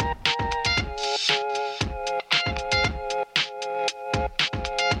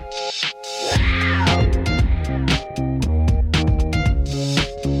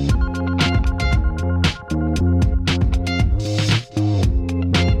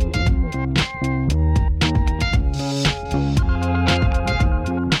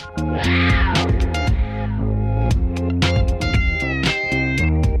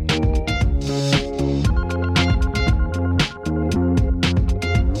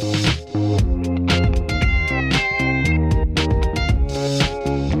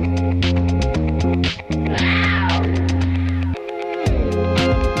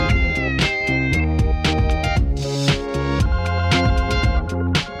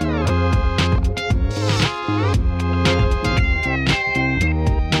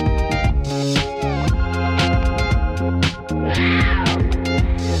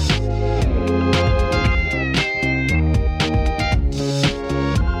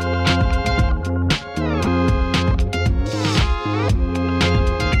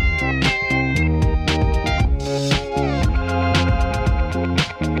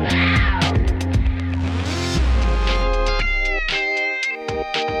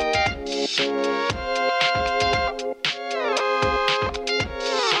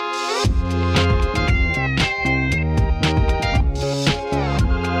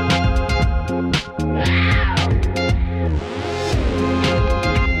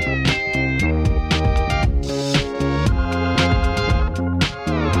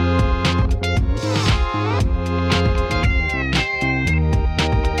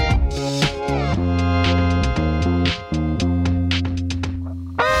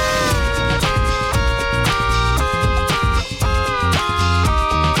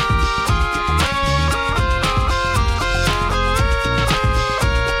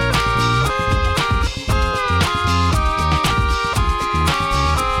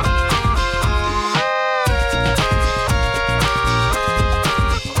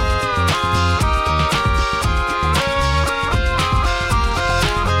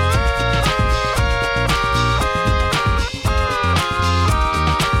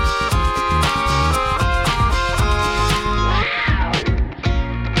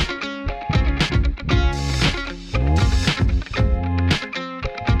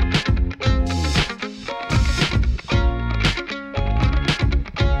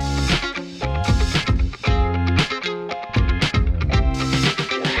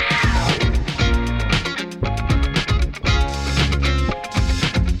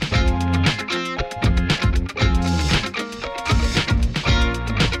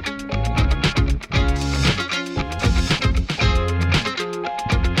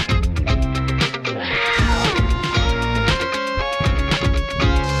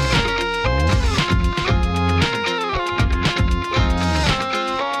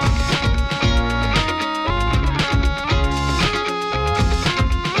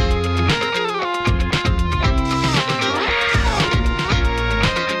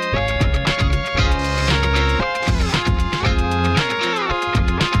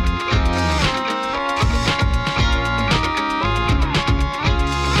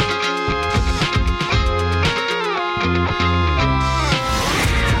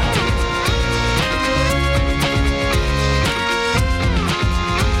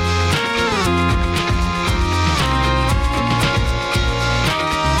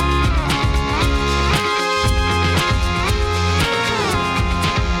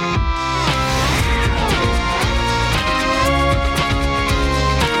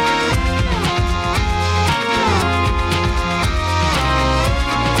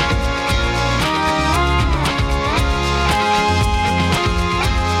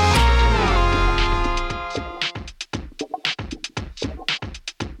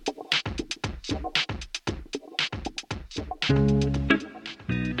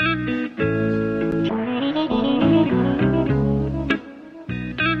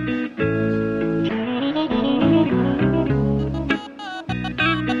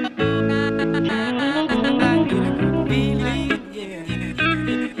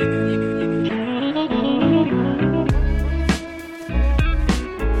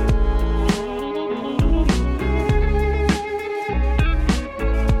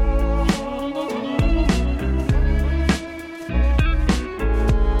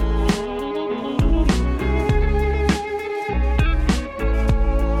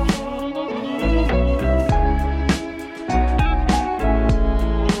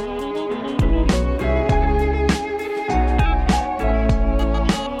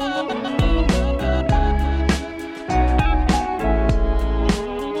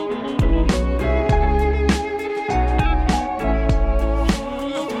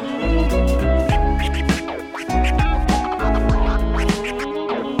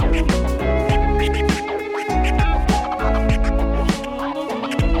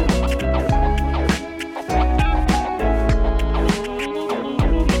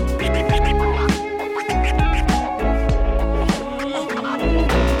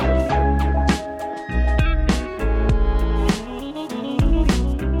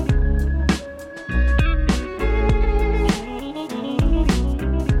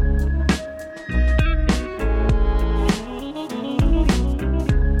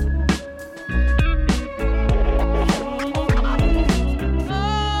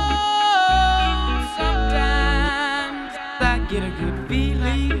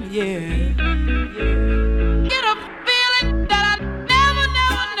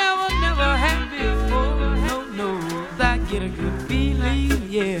 get a good feeling,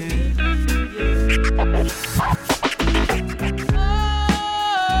 yeah.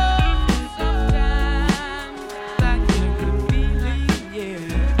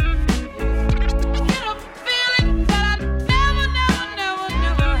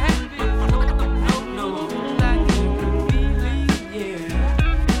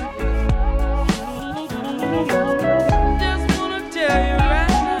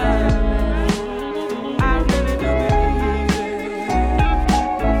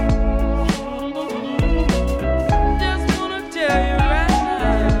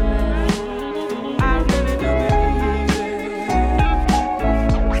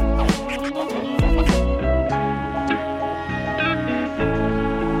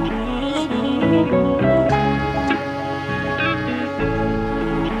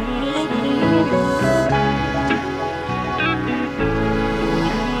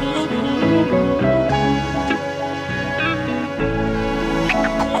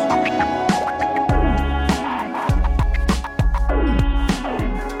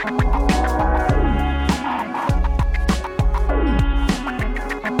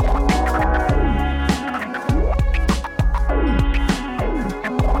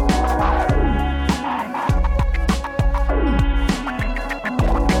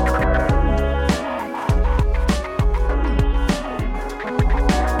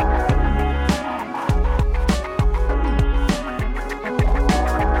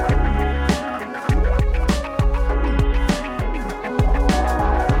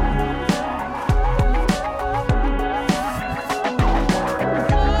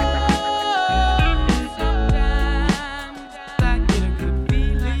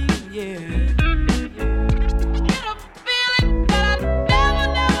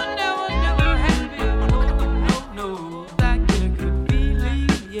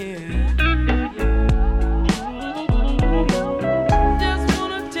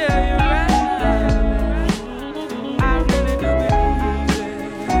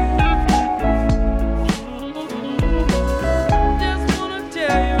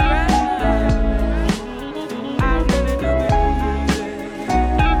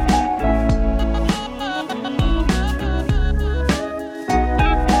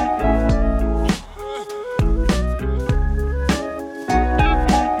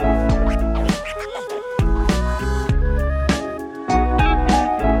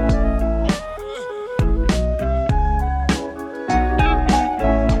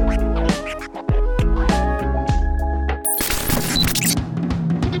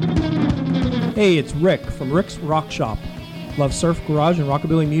 Hey, it's Rick from Rick's Rock Shop. Love surf, garage, and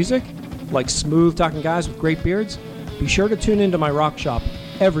rockabilly music? Like smooth talking guys with great beards? Be sure to tune into my rock shop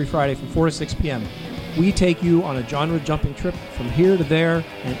every Friday from 4 to 6 p.m. We take you on a genre jumping trip from here to there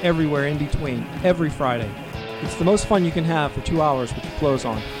and everywhere in between every Friday. It's the most fun you can have for 2 hours with your clothes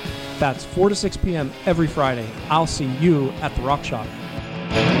on. That's 4 to 6 p.m. every Friday. I'll see you at the Rock Shop.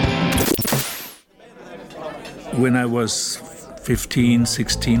 When I was 15,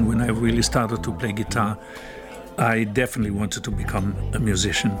 16, when I really started to play guitar, I definitely wanted to become a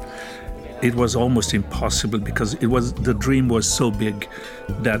musician. It was almost impossible because the dream was so big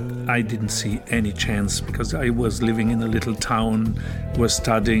that I didn't see any chance, because I was living in a little town, was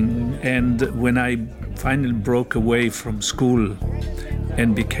studying, and when I finally broke away from school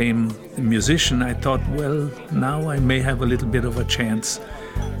and became a musician, I thought, well, now I may have a little bit of a chance,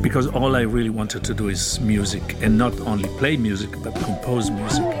 because all I really wanted to do is music, and not only play music, but compose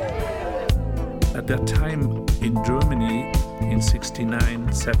music. At that time in Germany, in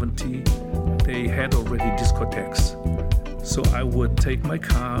 69, 70, they had already discotheques. So I would take my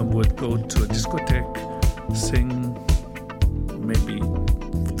car, would go to a discotheque, sing maybe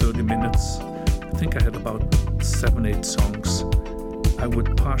 30 minutes. I think I had about 7-8 songs. I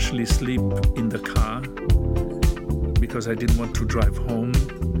would partially sleep in the car because I didn't want to drive home.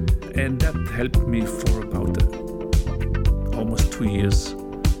 And that helped me for about almost 2 years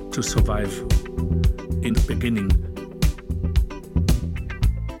to survive in the beginning.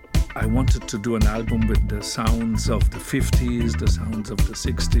 I wanted to do an album with the sounds of the 50s, the sounds of the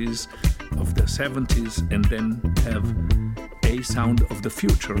 60s, of the 70s, and then have a sound of the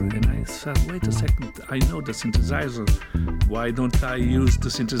future. And I said, wait a second, I know the synthesizer. Why don't I use the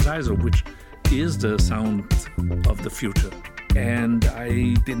synthesizer, which is the sound of the future? And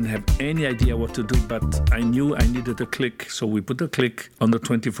I didn't have any idea what to do, but I knew I needed a click. So we put a click on the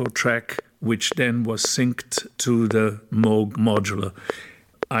 24 track, which then was synced to the Moog modular.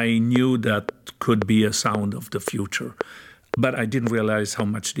 I knew that could be a sound of the future, but I didn't realize how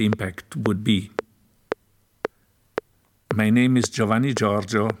much the impact would be. My name is Giovanni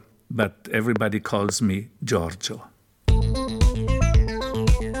Giorgio, but everybody calls me Giorgio.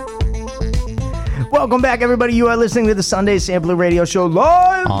 Welcome back, everybody. You are listening to the Sunday Sampler Radio Show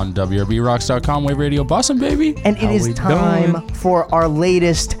live on WRBRocks.com, Wave Radio Boston, baby. And it is time for our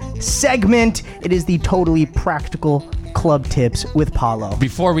latest segment. It is the Totally Practical Club Tips with Paulo.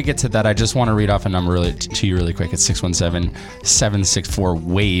 Before we get to that, I just want to read off a number to you really quick. It's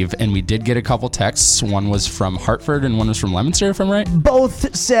 617-764-WAVE. And we did get a couple texts. One was from Hartford and one was from Leominster, if I'm right.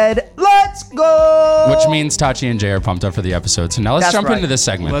 Both said, let's go! Which means Tachi and Jay are pumped up for the episode. So now let's jump into this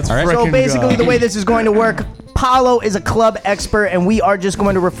segment. All right? So basically, the way this is going to work, Paulo is a club expert, and we are just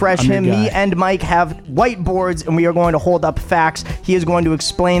going to refresh him. Me and Mike have whiteboards, and we are going to hold up facts. He is going to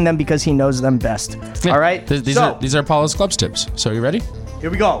explain them because he knows them best. Yeah. All right? These are Paulo's clubs tips. So you ready?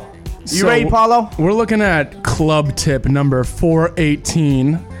 Here we go. You ready, Paulo? We're looking at club tip number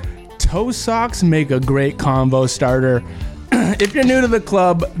 418. Toe socks make a great combo starter. If you're new to the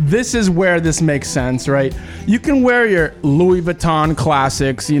club, this is where this makes sense, right? You can wear your Louis Vuitton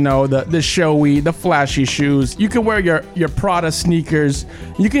classics, you know, the showy, the flashy shoes. You can wear your Prada sneakers.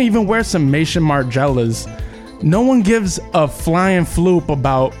 You can even wear some Maison Margielas. No one gives a flying floop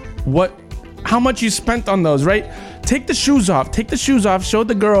about how much you spent on those, right? Take the shoes off. Show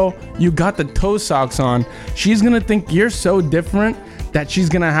the girl you got the toe socks on. She's gonna think you're so different that she's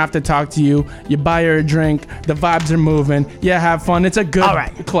gonna have to talk to you. You buy her a drink. The vibes are moving. Yeah, have fun. It's a good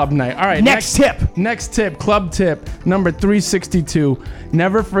club night. All right. Next tip. Club tip number 362.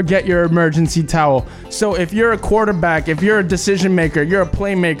 Never forget your emergency towel. So if you're a quarterback, if you're a decision maker, you're a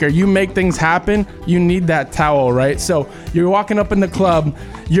playmaker, you make things happen, you need that towel, right? So you're walking up in the club,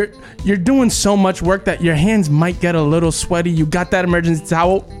 you're doing so much work that your hands might get a little sweaty. You got that emergency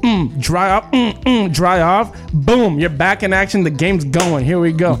towel. Dry off. Boom. You're back in action. The game's going. Here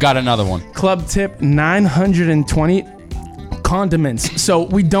we go. We've got another one. Club tip 920. Condiments. So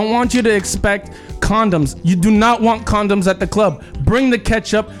we don't want you to expect condoms. You do not want condoms at the club. Bring the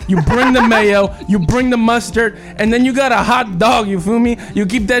ketchup, you bring the mayo, you bring the mustard, and then you got a hot dog, you feel me? You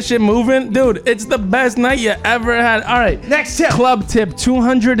keep that shit moving. Dude, it's the best night you ever had. All right. Next tip. Club tip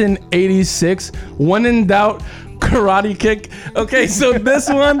 286. When in doubt, karate kick. Okay, so this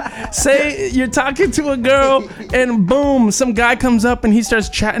one, say you're talking to a girl and boom, some guy comes up and he starts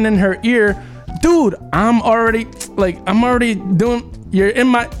chatting in her ear. Dude, I'm already doing, you're in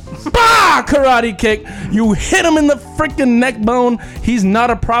my karate kick. You hit him in the freaking neck bone. He's not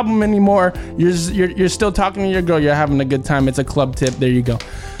a problem anymore. You're still talking to your girl. You're having a good time. It's a club tip. There you go.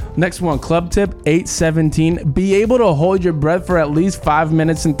 Next one, club tip 817. Be able to hold your breath for at least 5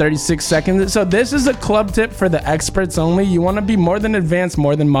 minutes and 36 seconds. So this is a club tip for the experts only. You want to be more than advanced,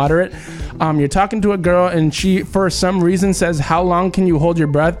 more than moderate. You're talking to a girl and she, for some reason, says, how long can you hold your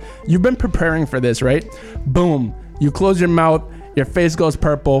breath? You've been preparing for this, right? Boom. You close your mouth. Your face goes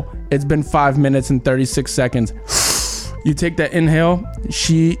purple. It's been 5 minutes and 36 seconds. You take that inhale.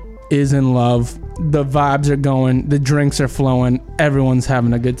 She is in love. The vibes are going. The drinks are flowing. Everyone's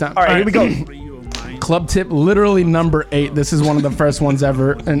having a good time. All right, here we go. Club tip, literally number 8. This is one of the first ones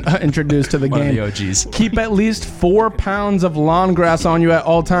ever introduced to the game. One of the OGs. Keep at least 4 pounds of lawn grass on you at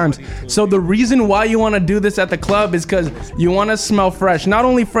all times. So the reason why you want to do this at the club is because you want to smell fresh. Not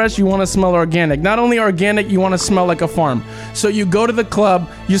only fresh, you want to smell organic. Not only organic, you want to smell like a farm. So you go to the club,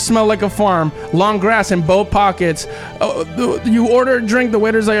 you smell like a farm, lawn grass in both pockets. You order a drink, the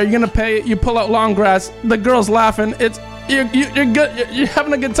waiter's like, are you going to pay? You pull out lawn grass, the girl's laughing. You're good. You're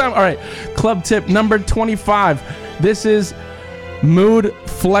having a good time. All right. Club tip number 25. This is mood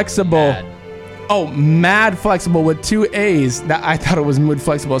flexible. Mad flexible with 2 A's. That I thought it was mood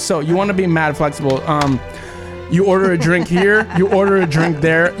flexible. So you want to be mad flexible. You order a drink here. You order a drink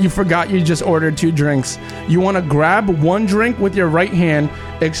there. You forgot you just ordered 2 drinks. You want to grab 1 drink with your right hand,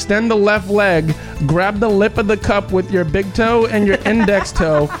 extend the left leg, grab the lip of the cup with your big toe and your index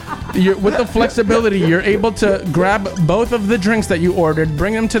toe. With the flexibility, you're able to grab both of the drinks that you ordered,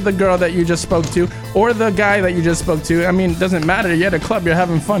 bring them to the girl that you just spoke to, or the guy that you just spoke to. I mean, it doesn't matter. You're at a club. You're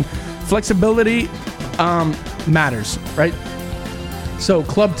having fun. Flexibility matters, right? So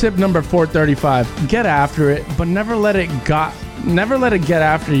club tip number 435, get after it, but never let it get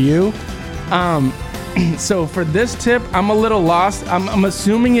after you. So for this tip, I'm a little lost. I'm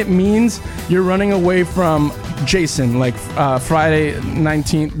assuming it means you're running away from Jason, like Friday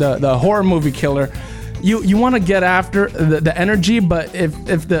 19th, the horror movie killer. You want to get after the energy, but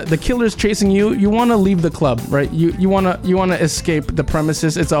if the killer's chasing you, you want to leave the club, right? You want to escape the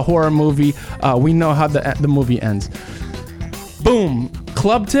premises. It's a horror movie. We know how the movie ends. Boom.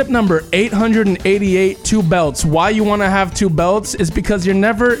 Club tip number 888, 2 belts. Why you want to have 2 belts is because you're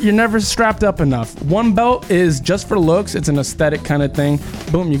never strapped up enough. 1 belt is just for looks. It's an aesthetic kind of thing.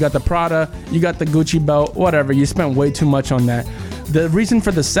 Boom, you got the Prada, you got the Gucci belt, whatever. You spent way too much on that. The reason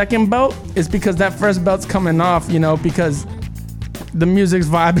for the second belt is because that first belt's coming off, you know, because the music's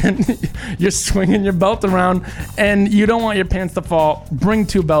vibing, you're swinging your belt around, and you don't want your pants to fall. Bring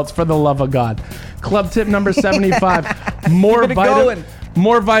 2 belts for the love of God. Club tip number 75, more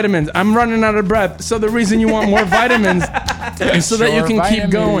vitamins. I'm running out of breath. So the reason you want more vitamins is so that you can keep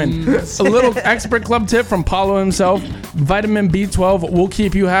going. A little expert club tip from Paulo himself. Vitamin B12 will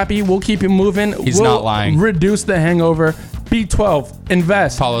keep you happy. Will keep you moving. He's not lying. Reduce the hangover. B12,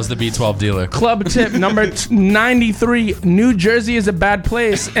 invest. Paulo's the B12 dealer. Club tip number 93, New Jersey is a bad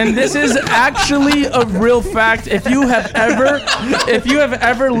place. And this is actually a real fact. If you have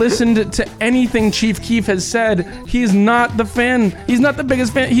ever listened to anything Chief Keef has said, he's not the fan. He's not the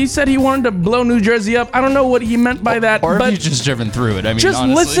biggest fan. He said he wanted to blow New Jersey up. I don't know what he meant by that. Or but if you just driven through it. I mean, just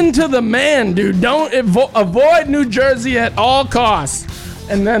honestly. listen to the man, dude. Don't avoid New Jersey at all costs.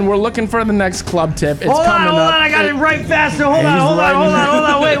 And then we're looking for the next club tip. It's hold coming on, up. I got it right faster. Hold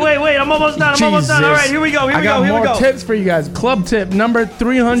on. Wait. I'm almost done. All right, here we go. I got more tips for you guys. Club tip number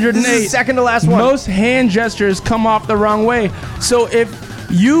 308. This is the second to last one. Most hand gestures come off the wrong way. So if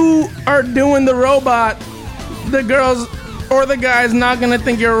you are doing the robot, the girls or the guy's not gonna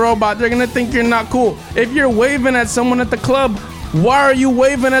think you're a robot. They're gonna think you're not cool. If you're waving at someone at the club, why are you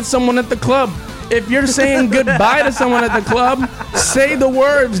waving at someone at the club? If you're saying goodbye to someone at the club, say the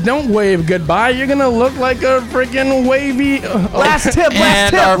words. Don't wave goodbye. You're gonna look like a freaking wavy. Last tip.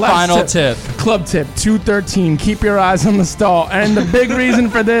 And our final tip. Club tip 213. Keep your eyes on the stall. And the big reason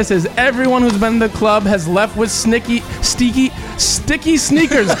for this is everyone who's been in the club has left with sticky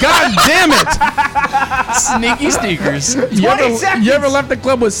sneakers. God damn it! Sneaky sneakers. You ever left the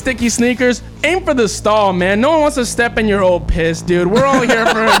club with sticky sneakers? Aim for the stall, man. No one wants to step in your old piss, dude. We're all here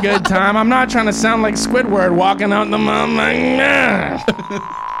for a good time. I'm not trying to sound like Squidward walking out the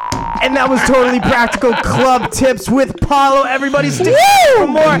And that was Totally Practical Club Tips with Paulo. Everybody stick for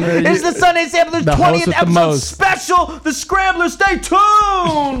more. It's the Sunday Sampler's 20th episode special, The Scrambler. Stay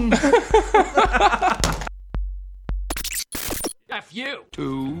tuned. F you.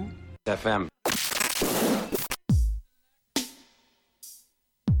 2 FM.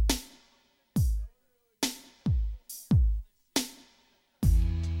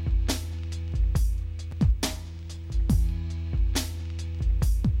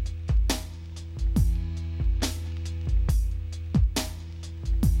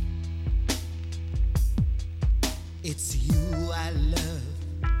 It's you I love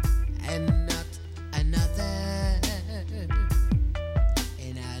and not another.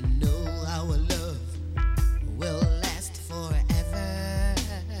 And I know our love will last forever.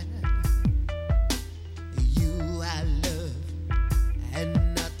 You I love and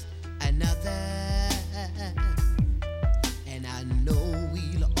not another. And I know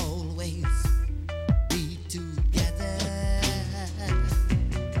we'll always be together.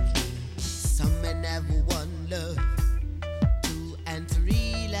 Some men have one love, 2 and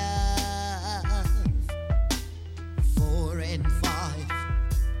 3 love, 4 and 5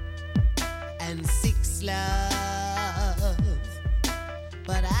 and 6 love.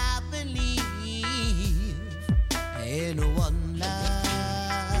 But I believe in one love.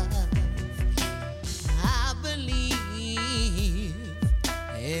 I believe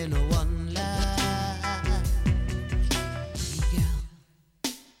in one love. Hey girl,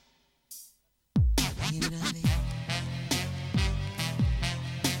 you know me.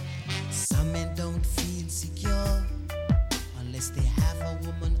 Some men don't feel secure unless they have a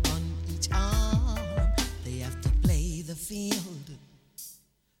woman on each arm. They have to play the field,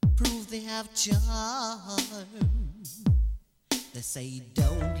 prove they have charm. They say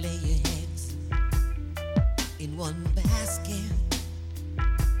don't lay your eggs in one basket.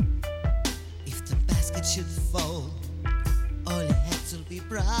 If the basket should fall, all your heads will be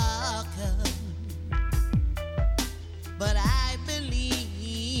broken. But I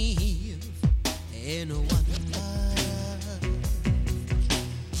believe in one love.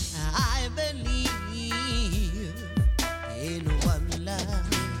 I believe in one love.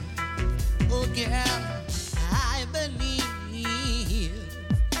 Oh girl, I believe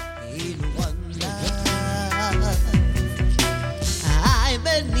in one love. I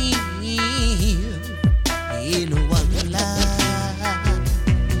believe in one love.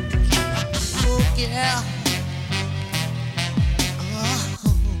 Oh girl.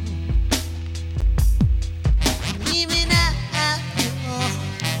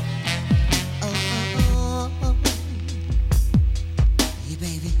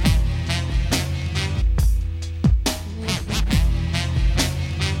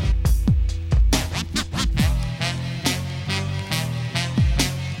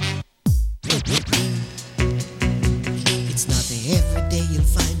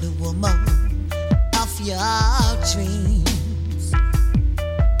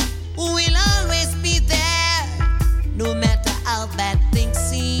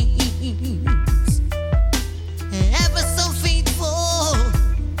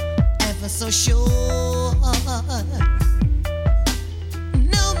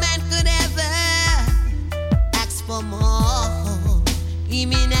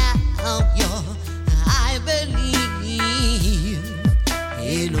 now, I believe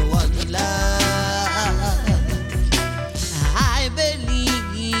in one love. I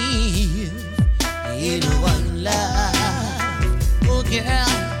believe in one love. Oh, girl,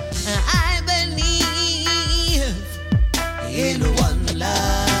 I believe in one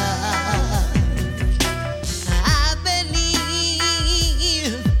love. I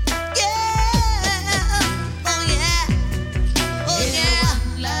believe, yeah, oh yeah, oh yeah,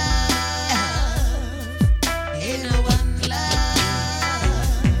 in one love,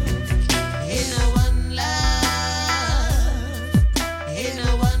 in one love, in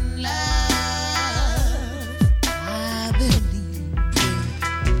one love. I believe,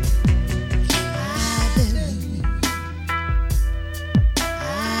 I believe,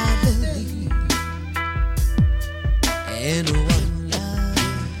 I believe in one love.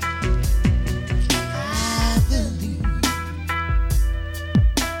 I believe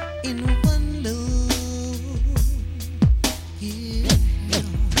in one love. Yeah.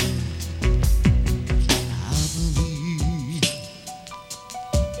 I believe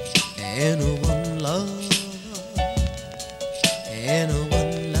in one love. In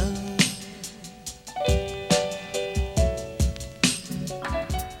one love.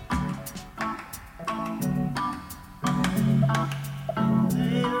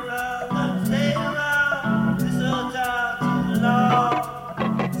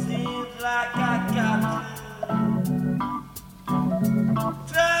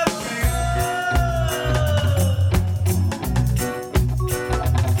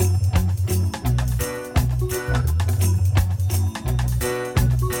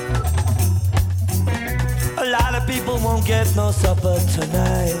 A lot of people won't get no supper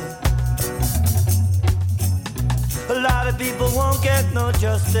tonight. A lot of people won't get no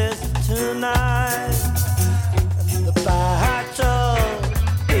justice tonight. The battle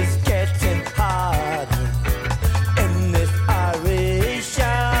is getting harder in this Irish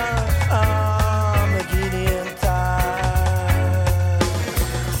Armageddon time.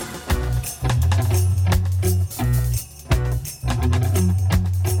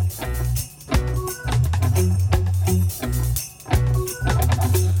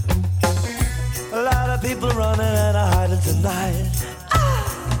 A lot of people running and hiding tonight.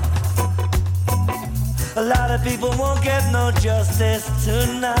 A lot of people won't get no justice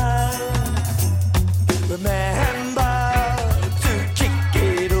tonight. Remember to kick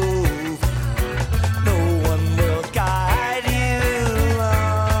it over. No one will guide you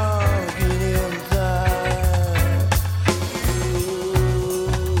on Gideon time.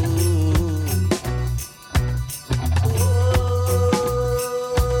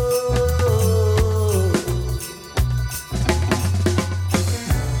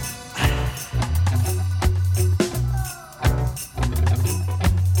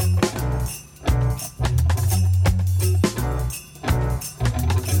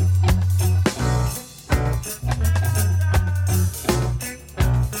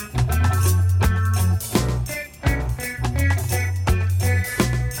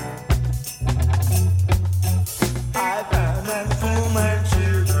 Ivan and Fu Manchu,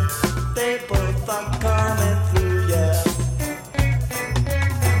 they both are coming through, yeah.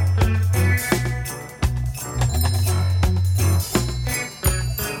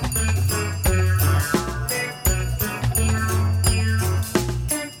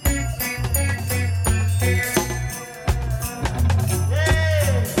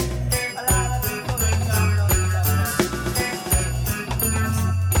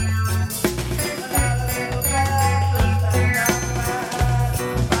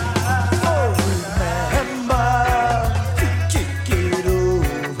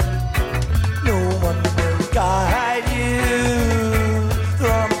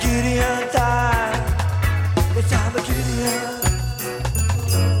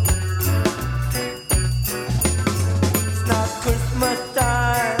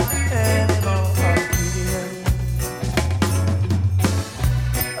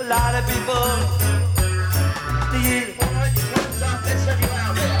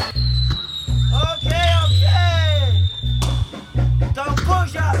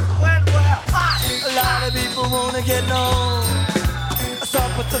 Wanna get no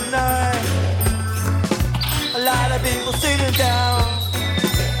supper tonight. A lot of people sitting down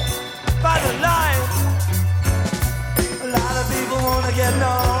by the light. A lot of people wanna get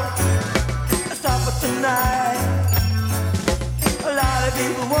no supper tonight. A lot of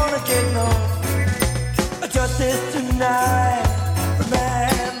people wanna get no justice tonight.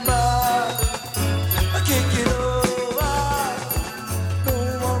 Remember, kick it over. No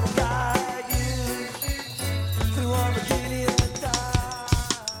one will guide you through all the killing time.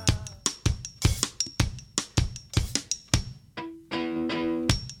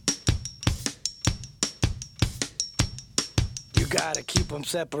 Gotta keep them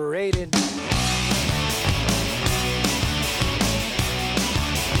separated.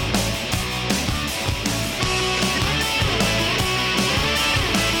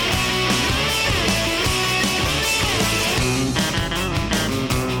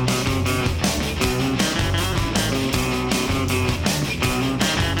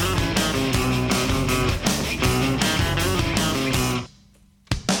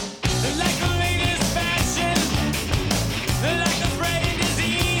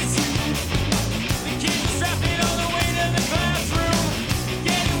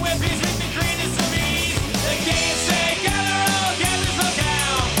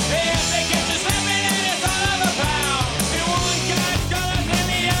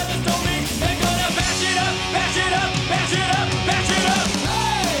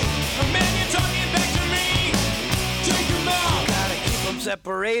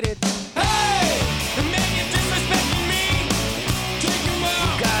 Separated. Hey, the man you're disrespecting me. Take him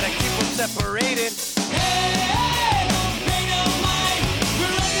out. Gotta keep them separated. Hey, don't pay no mind.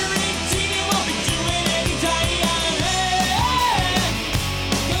 We're under 18 and won't be doing any time. Hey,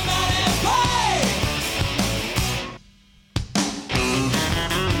 come out and play.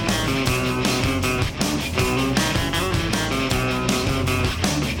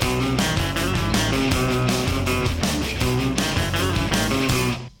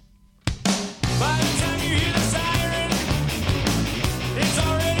 By the time you hear the siren, it's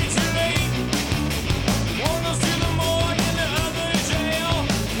already too late. One goes to the morgue and the other to jail.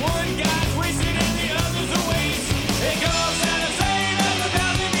 One guy's wasted and the other's a waste. It goes out the same as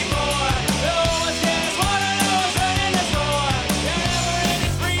 1,000 before. No one's gas, water, no one's running the store. The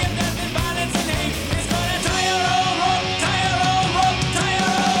never-ending spree of death and violence and hate. It's gonna tie your old rope, tie your old rope, tie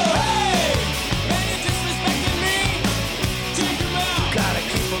your old. Hey, man, you're disrespecting me. Take him out. Gotta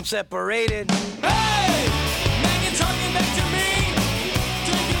keep them separated. Hey, man, you're talking back to me.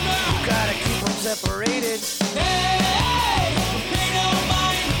 Take him out. Gotta keep them separated. Hey, pay no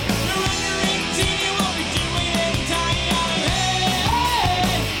mind. You're under 18, you won't be doing any time.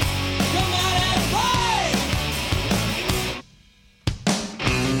 Hey, come out and play.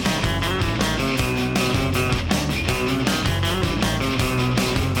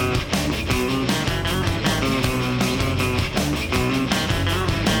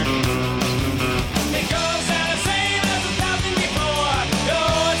 It goes out the same as 1,000 before. No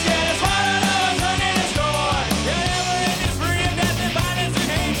one's gas, water, no one's running the store. The never-ending spree of death and violence and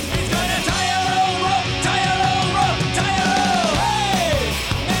hate. It's gonna tie your old rope, tie your old rope, tie your old. Hey,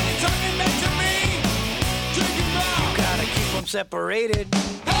 man, you're talking back to me. Take him out. Gotta keep them separated.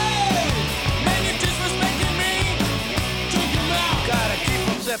 Hey, man, you're disrespecting me. Take him out. Gotta keep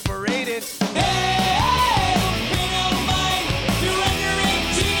them separated. Hey, pay no mind. You're under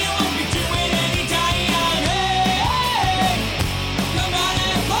 18, you won't be doing any time. Hey, come out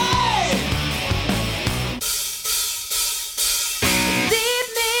and play. Leave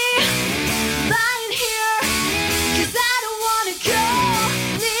me lying here, 'cause I don't wanna go.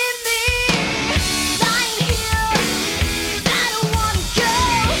 Leave me lying here, 'cause I don't wanna go.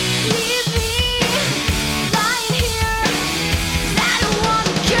 Leave me lying here, 'cause I don't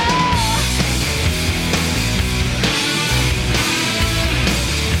wanna go.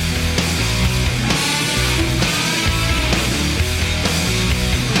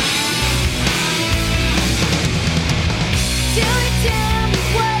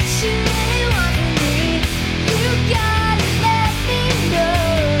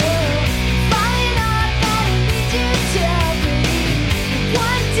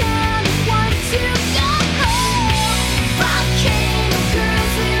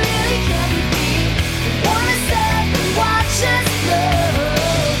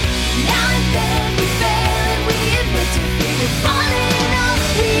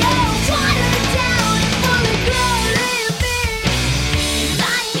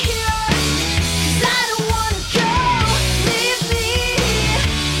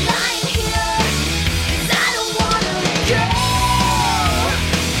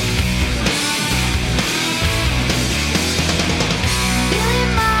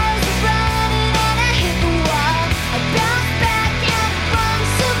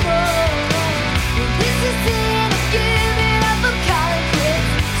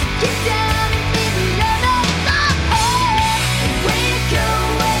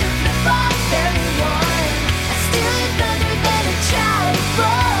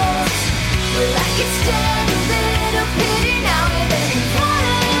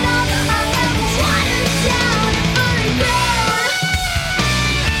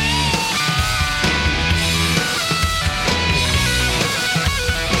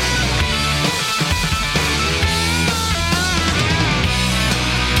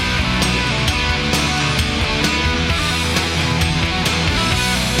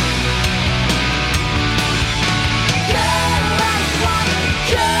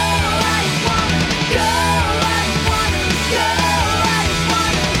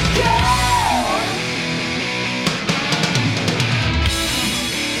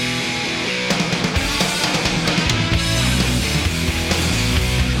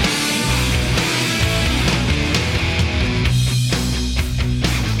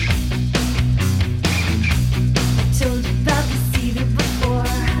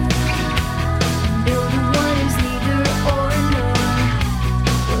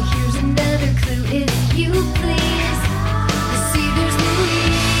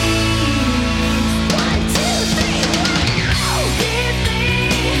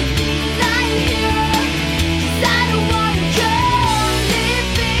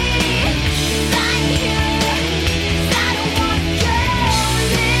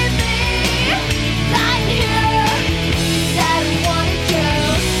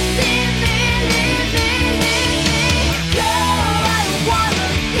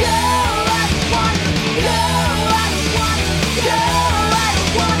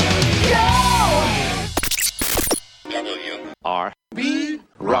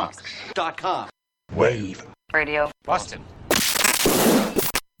 .com. Wave Radio Boston.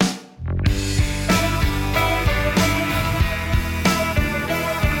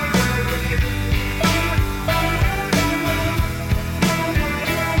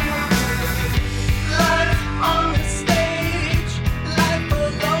 On the stage, life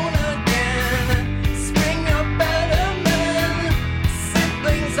alone again. Spring up better men,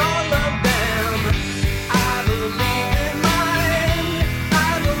 siblings all of them. I believe in mine,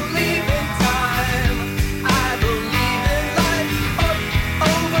 I believe in time, I believe in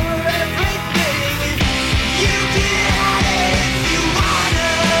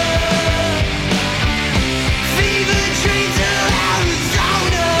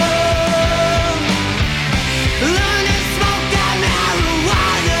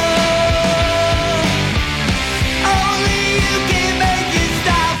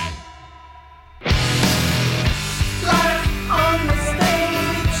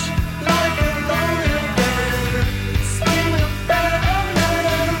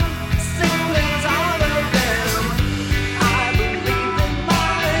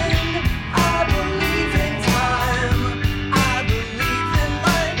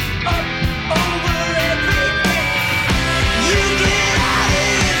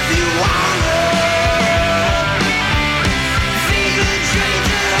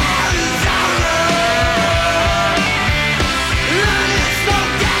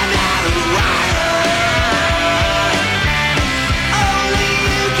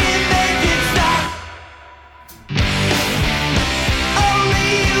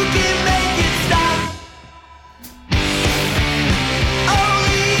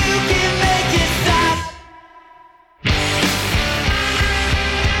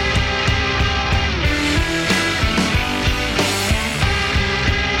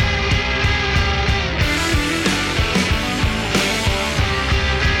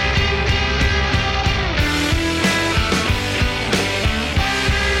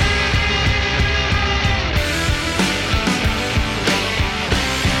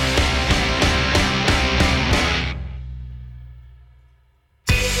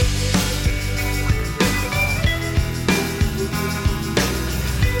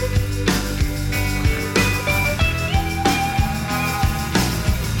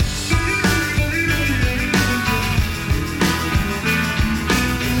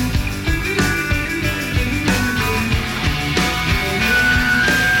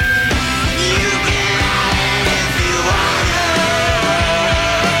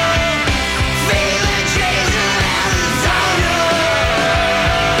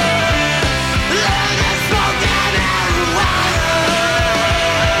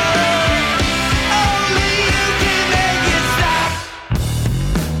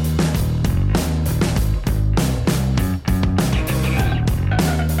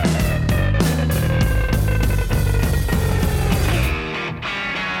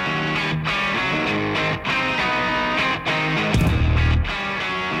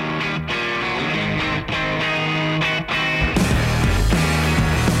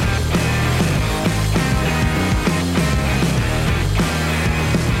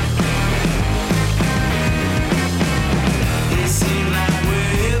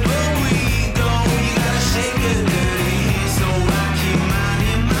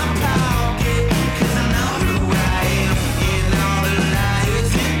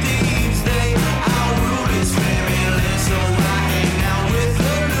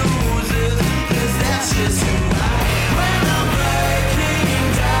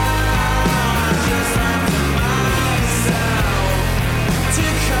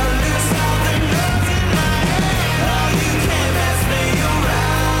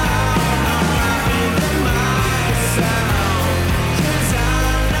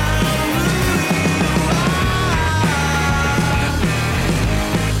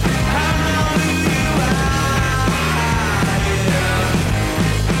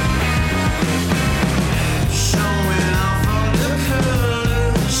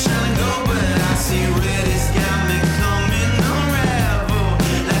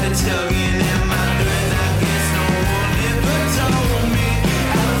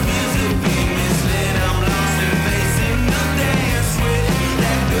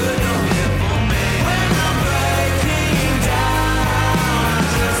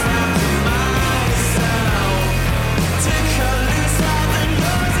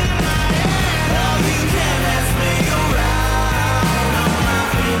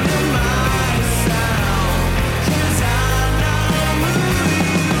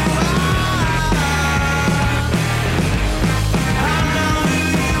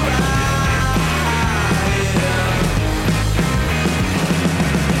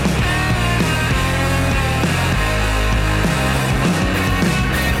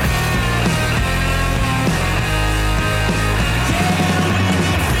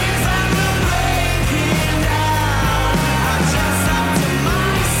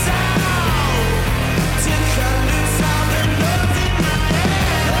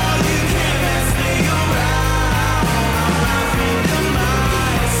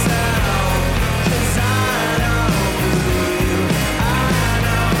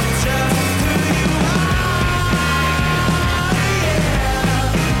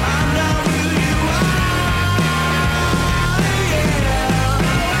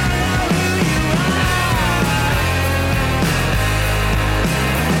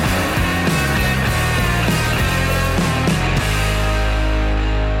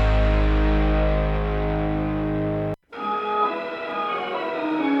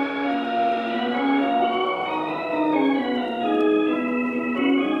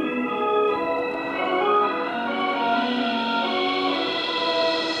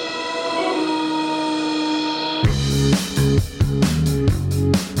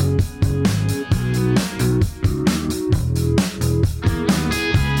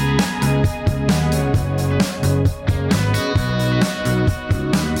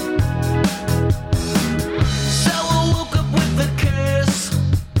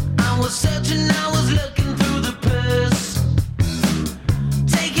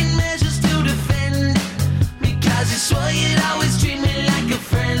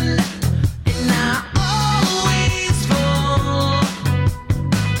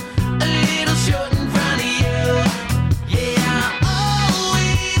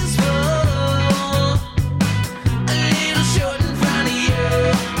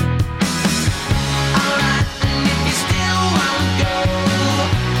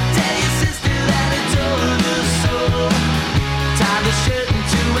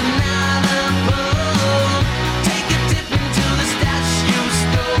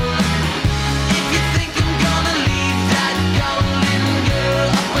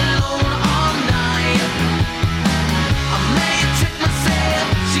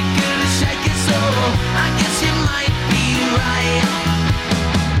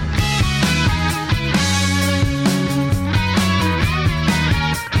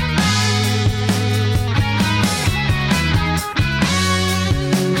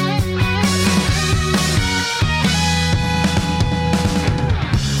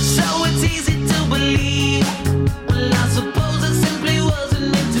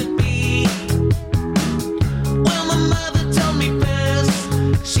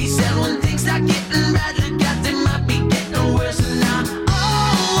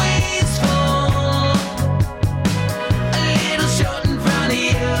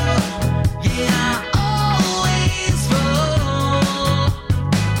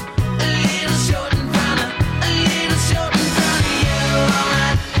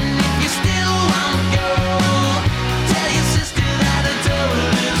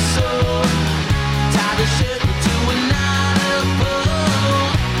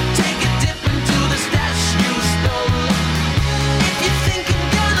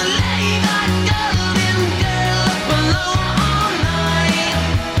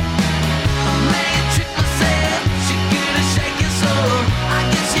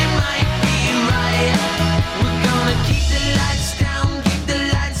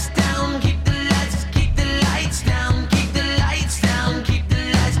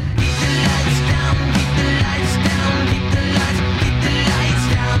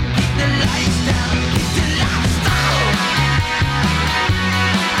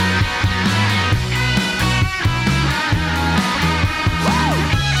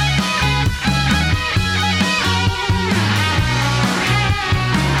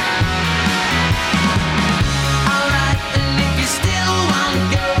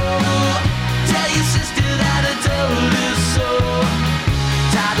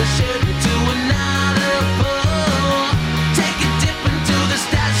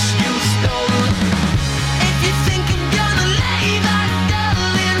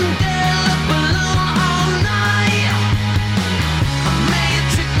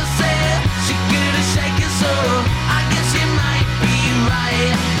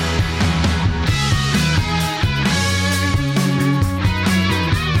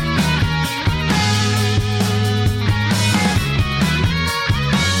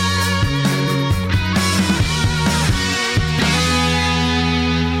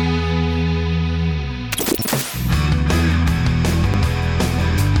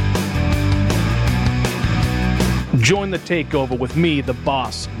Join the takeover with me, the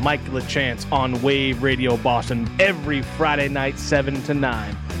boss, Mike LaChance, on Wave Radio Boston every Friday night, 7 to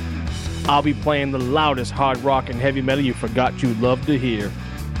 9. I'll be playing the loudest hard rock and heavy metal you forgot you'd love to hear.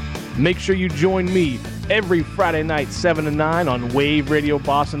 Make sure you join me every Friday night, 7 to 9 on Wave Radio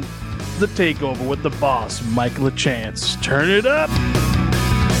Boston, the takeover with the boss, Mike LaChance. Turn it up!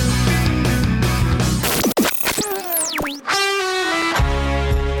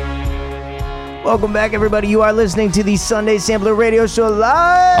 Welcome back, everybody. You are listening to the Sunday Sampler Radio Show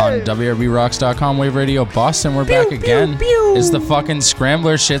live on WRBRocks.com, Wave Radio Boston. We're back again. It's the fucking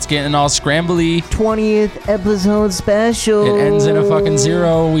Scrambler. Shit's getting all scrambly. 20th episode special. It ends in a fucking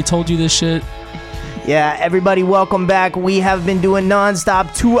 0. We told you this shit. Yeah, everybody, welcome back. We have been doing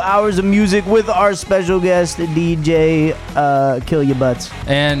non-stop 2 hours of music with our special guest, DJ Kill Your Butts.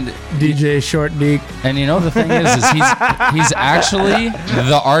 And DJ Short Deek. And you know, the thing is he's actually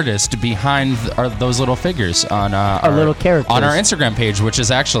the artist behind those little figures on our little characters on our Instagram page, which is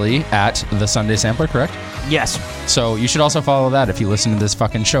actually at the Sunday Sampler, correct? Yes. So you should also follow that if you listen to this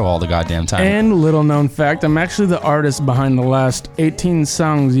fucking show all the goddamn time. And little known fact, I'm actually the artist behind the last 18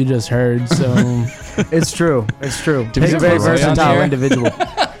 songs you just heard, so... It's true. It's true. He's a very versatile individual.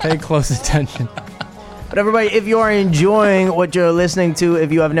 Pay close attention. But everybody, if you are enjoying what you're listening to, if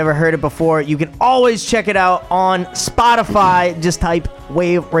you have never heard it before, you can always check it out on Spotify. Just type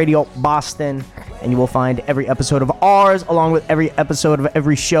Wave Radio Boston, and you will find every episode of ours, along with every episode of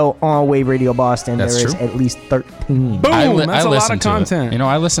every show on Wave Radio Boston. That's there is true. at least 13. Boom! That's a lot of to content. it. You know,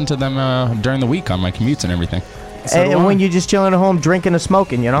 I listen to them during the week on my commutes and everything. And when you're just chilling at home, drinking and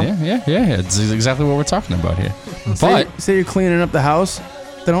smoking, you know? Yeah. It's exactly what we're talking about here. Say you're cleaning up the house,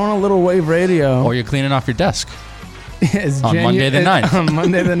 throw on a little Wave Radio. Or you're cleaning off your desk. On Monday the 9th. On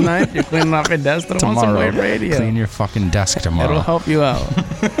Monday the 9th, you're cleaning off your desk, throw on some Wave Radio. Clean your fucking desk tomorrow. It'll help you out.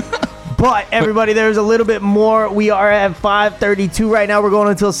 But everybody, there's a little bit more. We are at 5:32 right now. We're going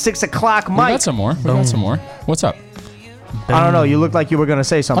until 6 o'clock. Mike. We got some more. What's up? I don't know. You look like you were going to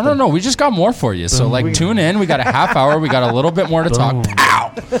say something. Oh, no. We just got more for you. So, tune in. We got a half hour. We got a little bit more to talk.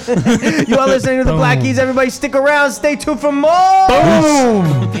 Ow! You are listening to the Black Keys. Everybody stick around. Stay tuned for more. Boom!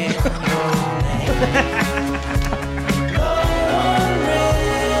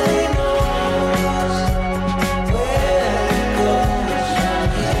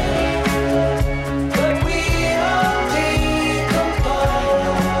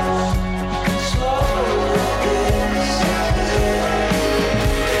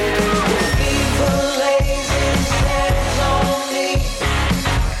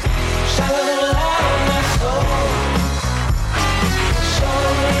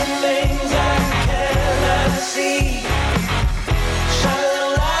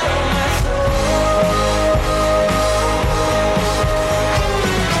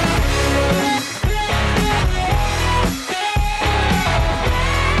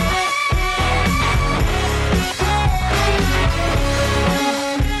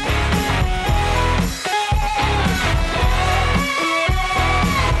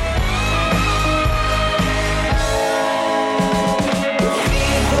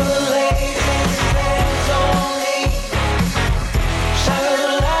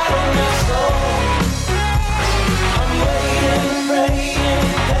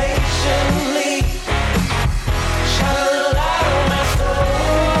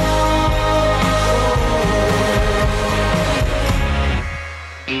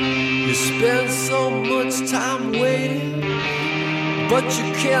 but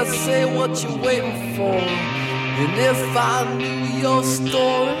you can't say what you're waiting for. And if I knew your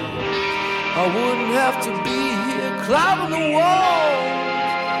story, I wouldn't have to be here climbing the wall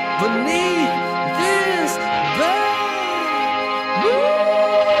beneath this bed.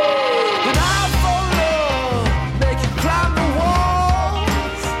 And I for love make you climb the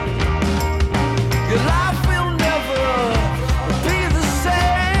walls. Your life will never be the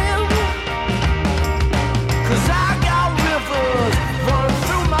same, 'cause I got rivers running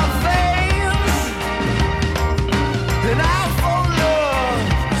through my veins. And I for love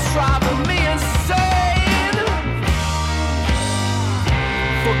is driving me insane.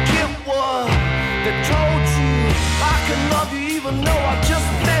 Forget what they told you. I can love you even though I just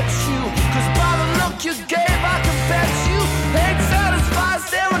met you. 'Cause by the look you gave, I can bet you ain't satisfied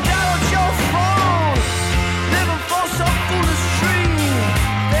staring down at your phone, living for some foolish dream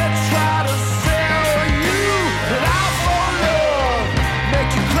they try to sell you. And I for love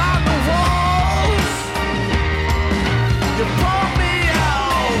make you climb the walls. You pull me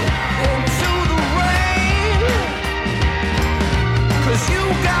out into the rain, 'cause you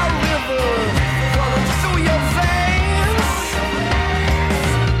got rivers running through your veins.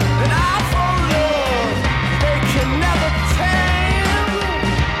 And I for love they can never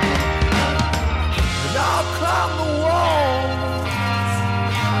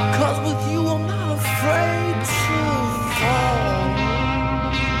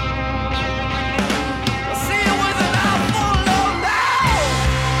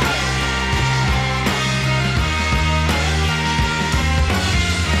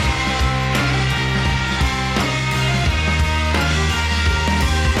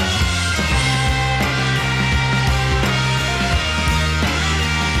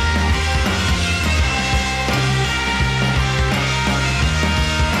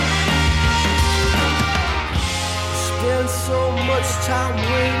time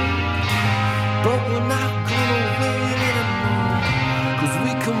waiting, but we're not gonna wait anymore. Cause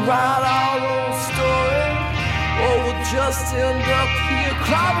we can write our own story, or we'll just end up here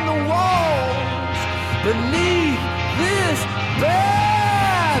climbing the walls beneath this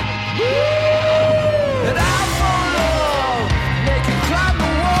bed. And I fall love, make you climb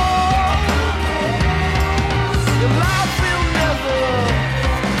the walls, and life will never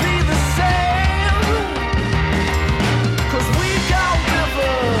be the same. Cause we got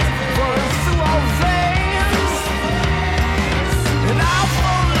rivers running through our veins. And I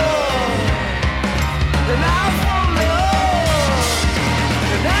fall love, and I fall love,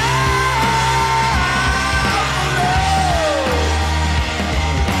 and I fall love.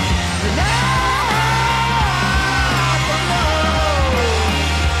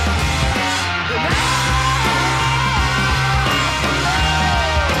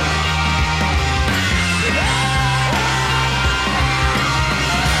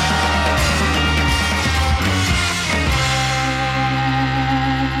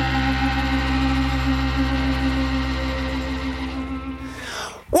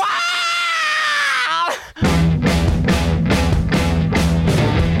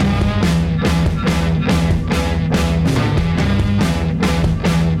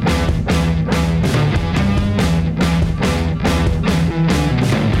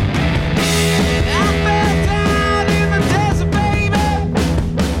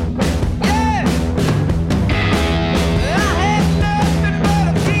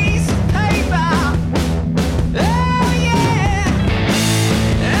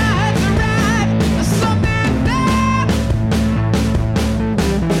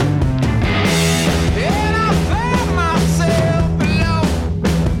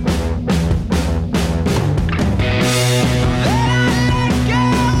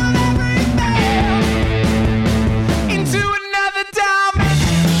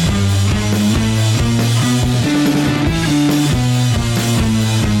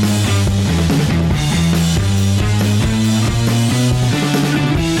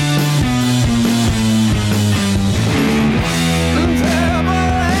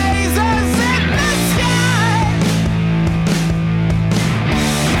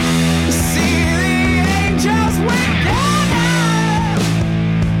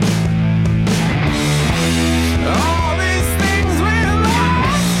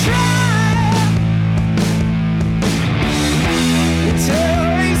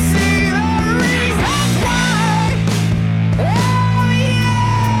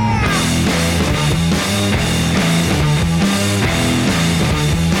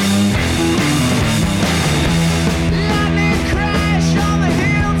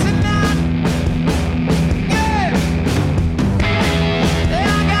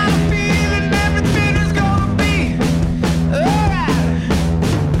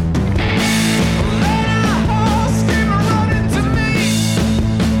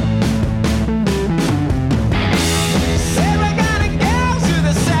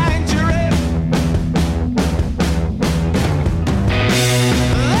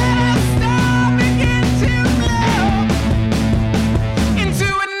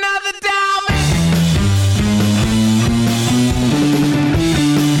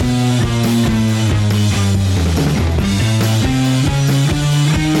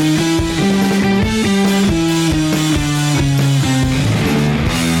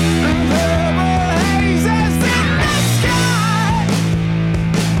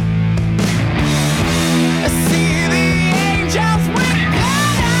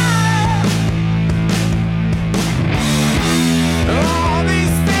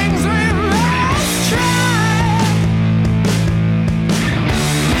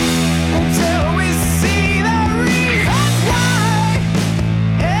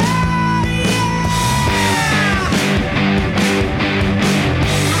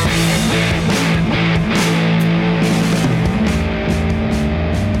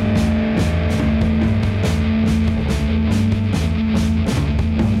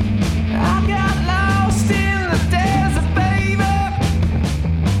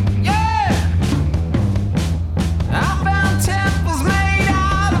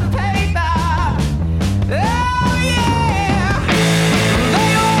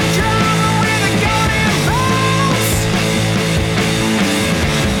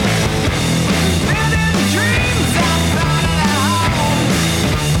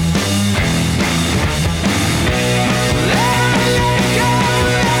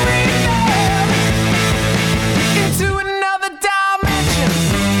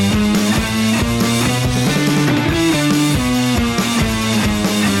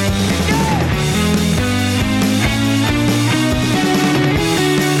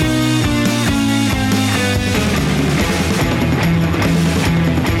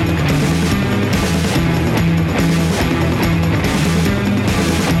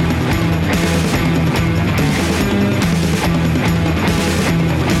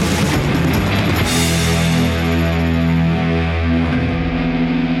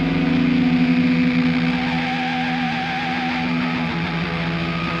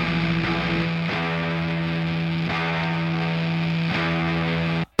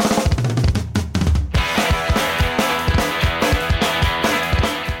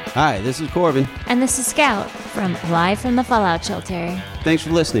 Hi, this is Corbin. And this is Scout from Live from the Fallout Shelter. Thanks for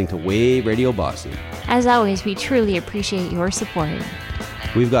listening to Wave Radio Boston. As always, we truly appreciate your support.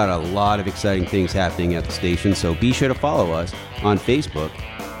 We've got a lot of exciting things happening at the station, so be sure to follow us on Facebook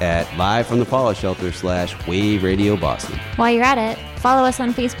at Live from the Fallout Shelter /Wave Radio Boston. While you're at it, follow us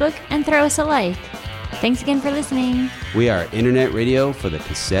on Facebook and throw us a like. Thanks again for listening. We are internet radio for the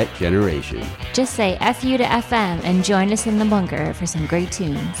cassette generation. Just say FU to FM and join us in the bunker for some great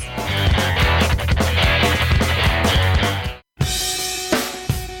tunes.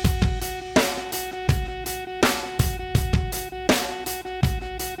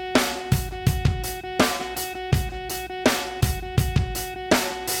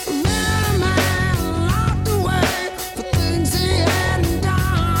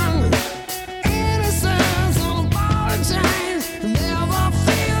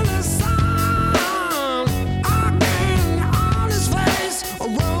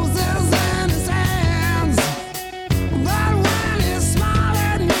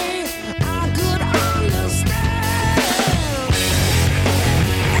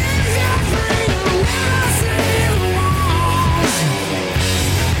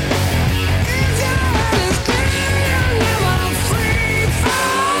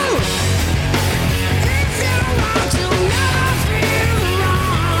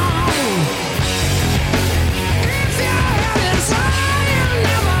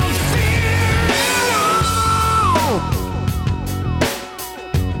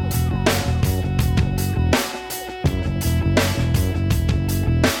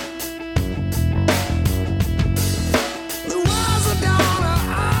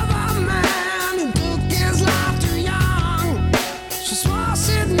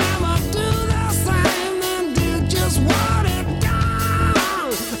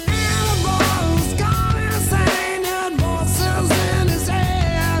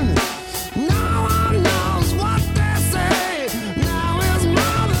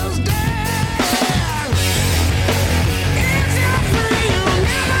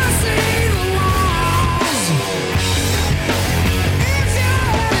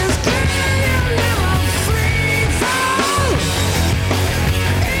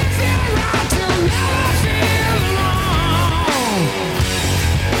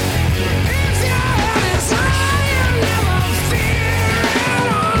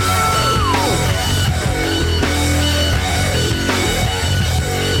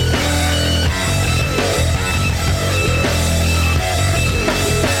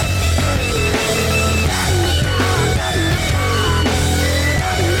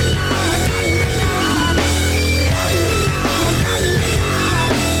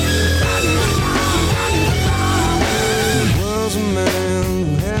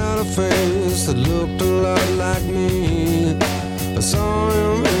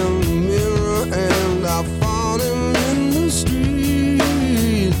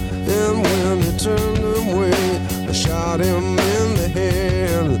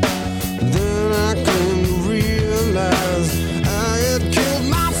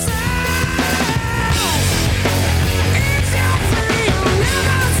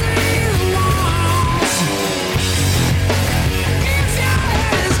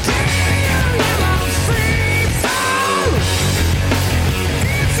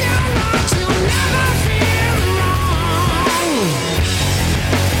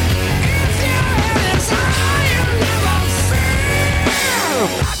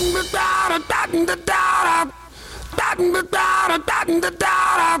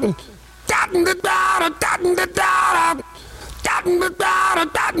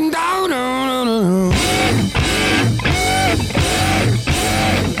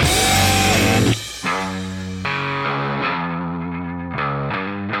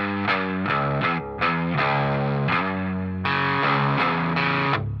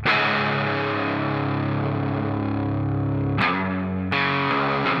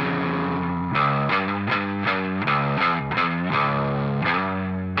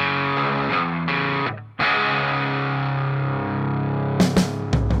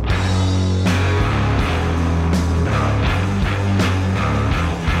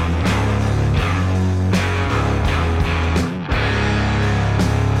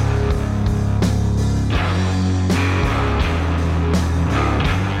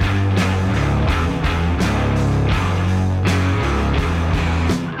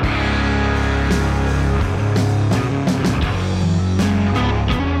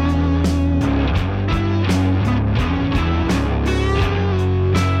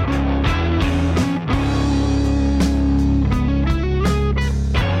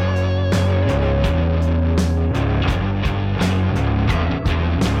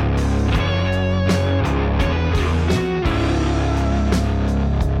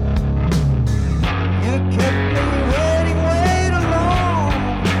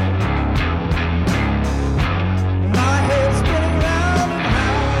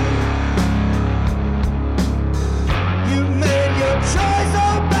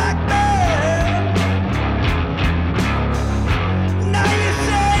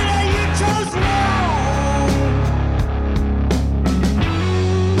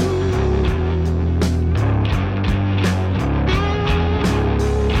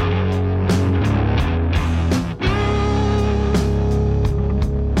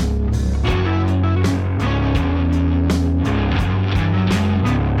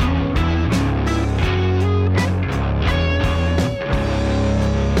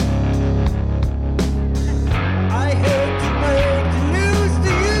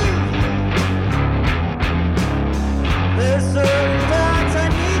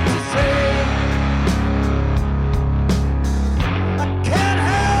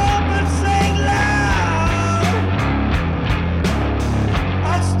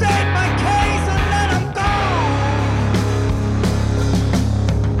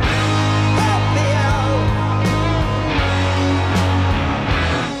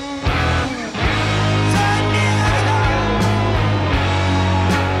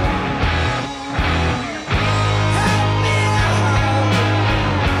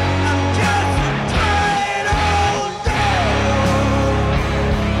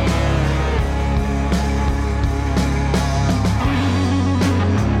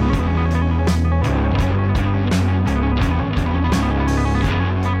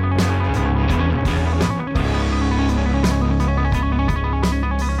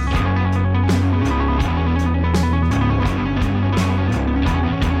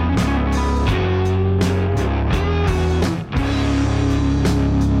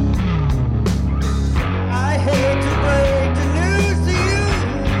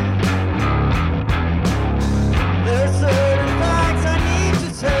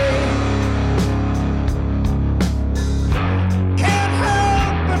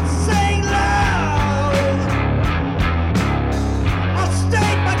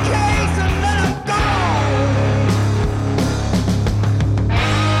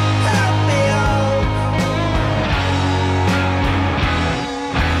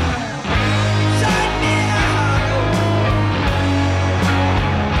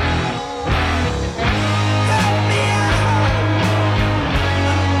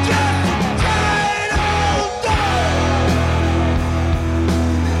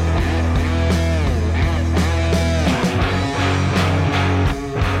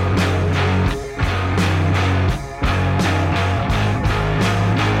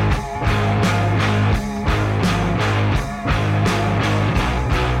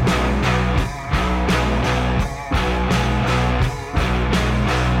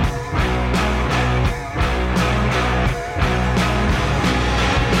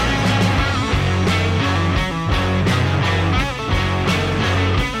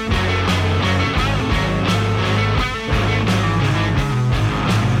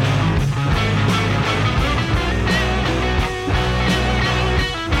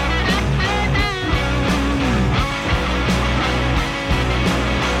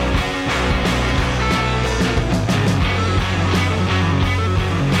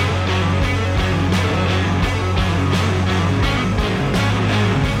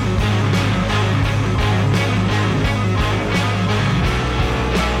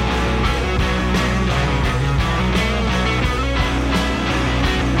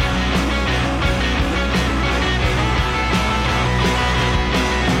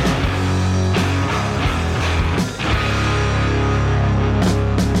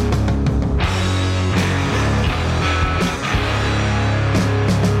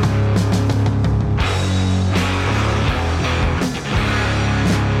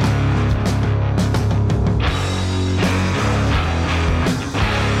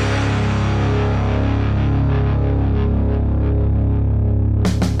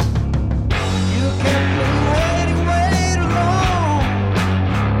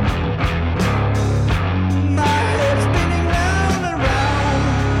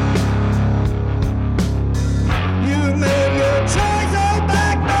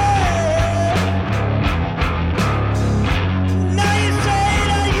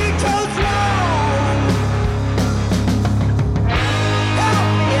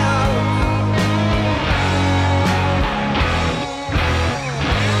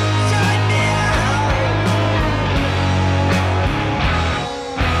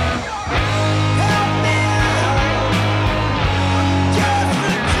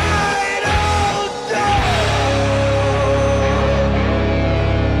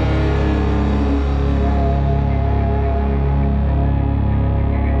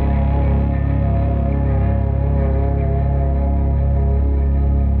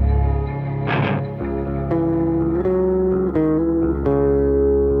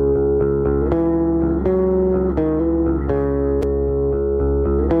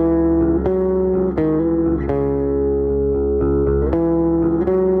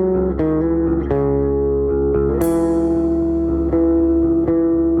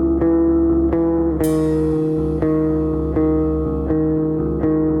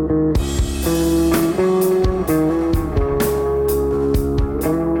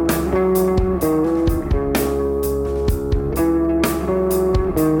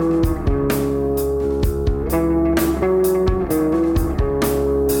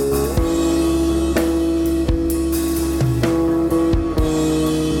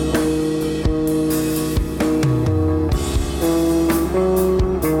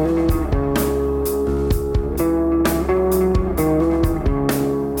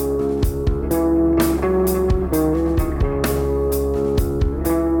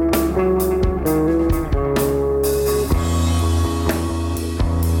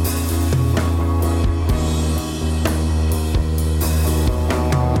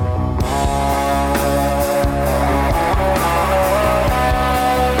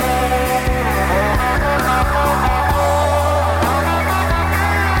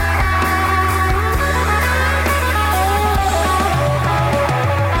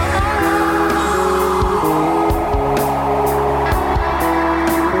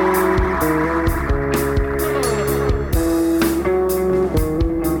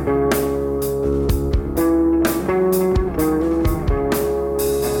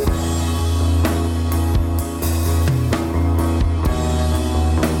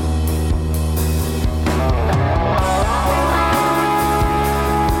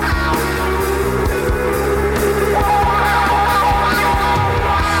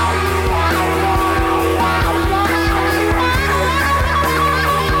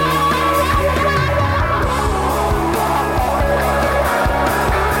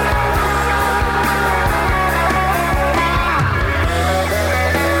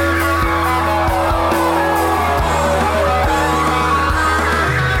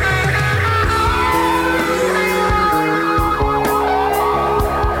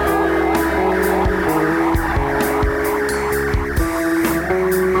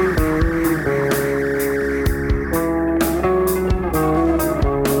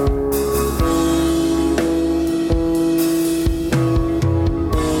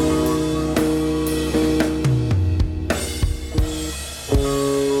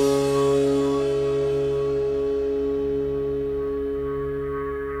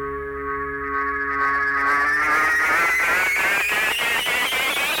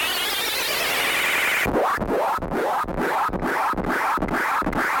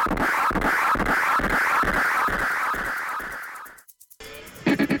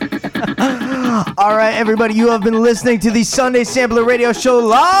 All right, everybody, you have been listening to the Sunday Sampler Radio Show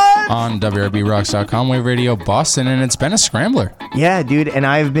live on WRBRocks.com, Wave Radio Boston, and it's been a scrambler. Yeah, dude, and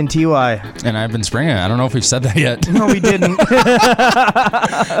I've been TY. And I've been Springer. I don't know if we've said that yet. No, we didn't.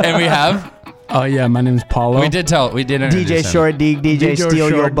 And we have? Oh, yeah, my name's Paulo. We did introduce DJ him. Short Deeg, DJ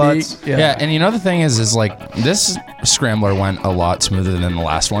Steal Your Butts. Yeah, and you know the thing is like this scrambler went a lot smoother than the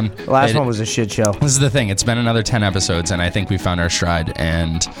last one. The last one was a shit show. This is the thing. It's been another 10 episodes, and I think we found our stride.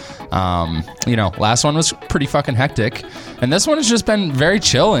 And, last one was pretty fucking hectic. And this one has just been very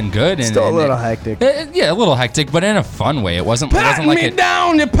chill and good. And, Still a little hectic. Yeah, a little hectic, but in a fun way. It wasn't like You're patting me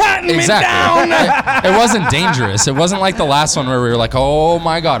down. Exactly. It wasn't dangerous. It wasn't like the last one where we were like, oh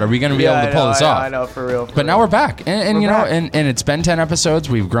my God, are we going to be able to pull this off? I know, for real. But now we're back. And it's been 10 episodes.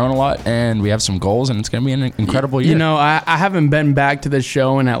 We've grown a lot, and we have some goals, and it's going to be an incredible year. You know, I haven't been back to the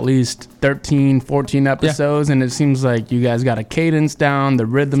show in at least 13, 14 episodes, and it seems like you guys got a cadence down, the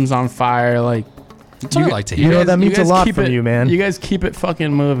rhythm's on fire. Like, That's what I like to hear. You know, that means a lot keep from it- you, man. You guys keep it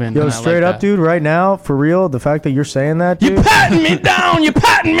fucking moving. Yo, and I straight like up, that. dude, right now, for real, the fact that you're saying that, dude. You patting me down. You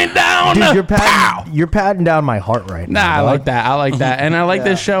patting me down. Dude, you're patting down my heart right now. Nah, I dog. like that. I like that. And I like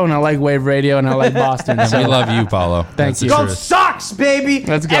this show, and I like Wave Radio, and I like Boston. And so. we love you, Paulo. Thank you. Go Sox, baby!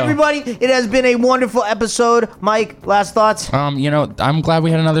 Let's go. Everybody, it has been a wonderful episode. Mike, last thoughts? You know, I'm glad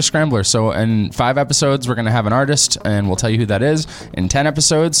we had another scrambler. So in 5 episodes, we're gonna have an artist, and we'll tell you who that is. In 10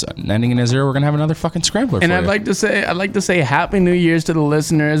 episodes, ending in a 0, we're gonna have another fucking scrambler. And for I'd you. like to say Happy New Year's to the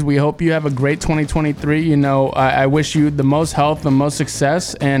listeners. We hope you have a great 2023. You know, I wish you the most health, the most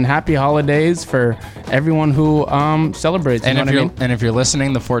success, and happy holidays for everyone who celebrates. And you if know you're what I mean? and if you're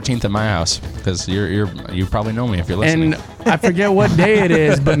listening, the 14th at my house, because you probably know me if you're listening. And I forget what day it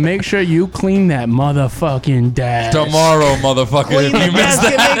is, but make sure you clean that motherfucking desk. Tomorrow, motherfucker. Clean If the you missed desk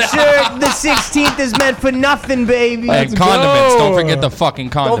and that. make sure the 16th is meant for nothing, baby. And condiments. Don't forget the fucking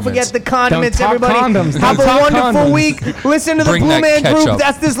condiments. Don't forget the condiments, Don't talk everybody. condoms. Have Don't a talk wonderful condoms. week. Listen to the Bring Blue that Man Group. ketchup.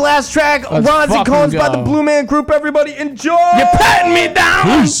 That's this last track. Let's Rons and fucking Cones by the go. Blue Man Group. Everybody enjoy. You're patting me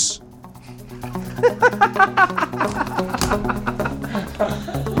down. Peace.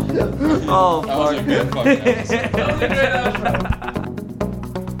 Oh, That was a good fucking episode.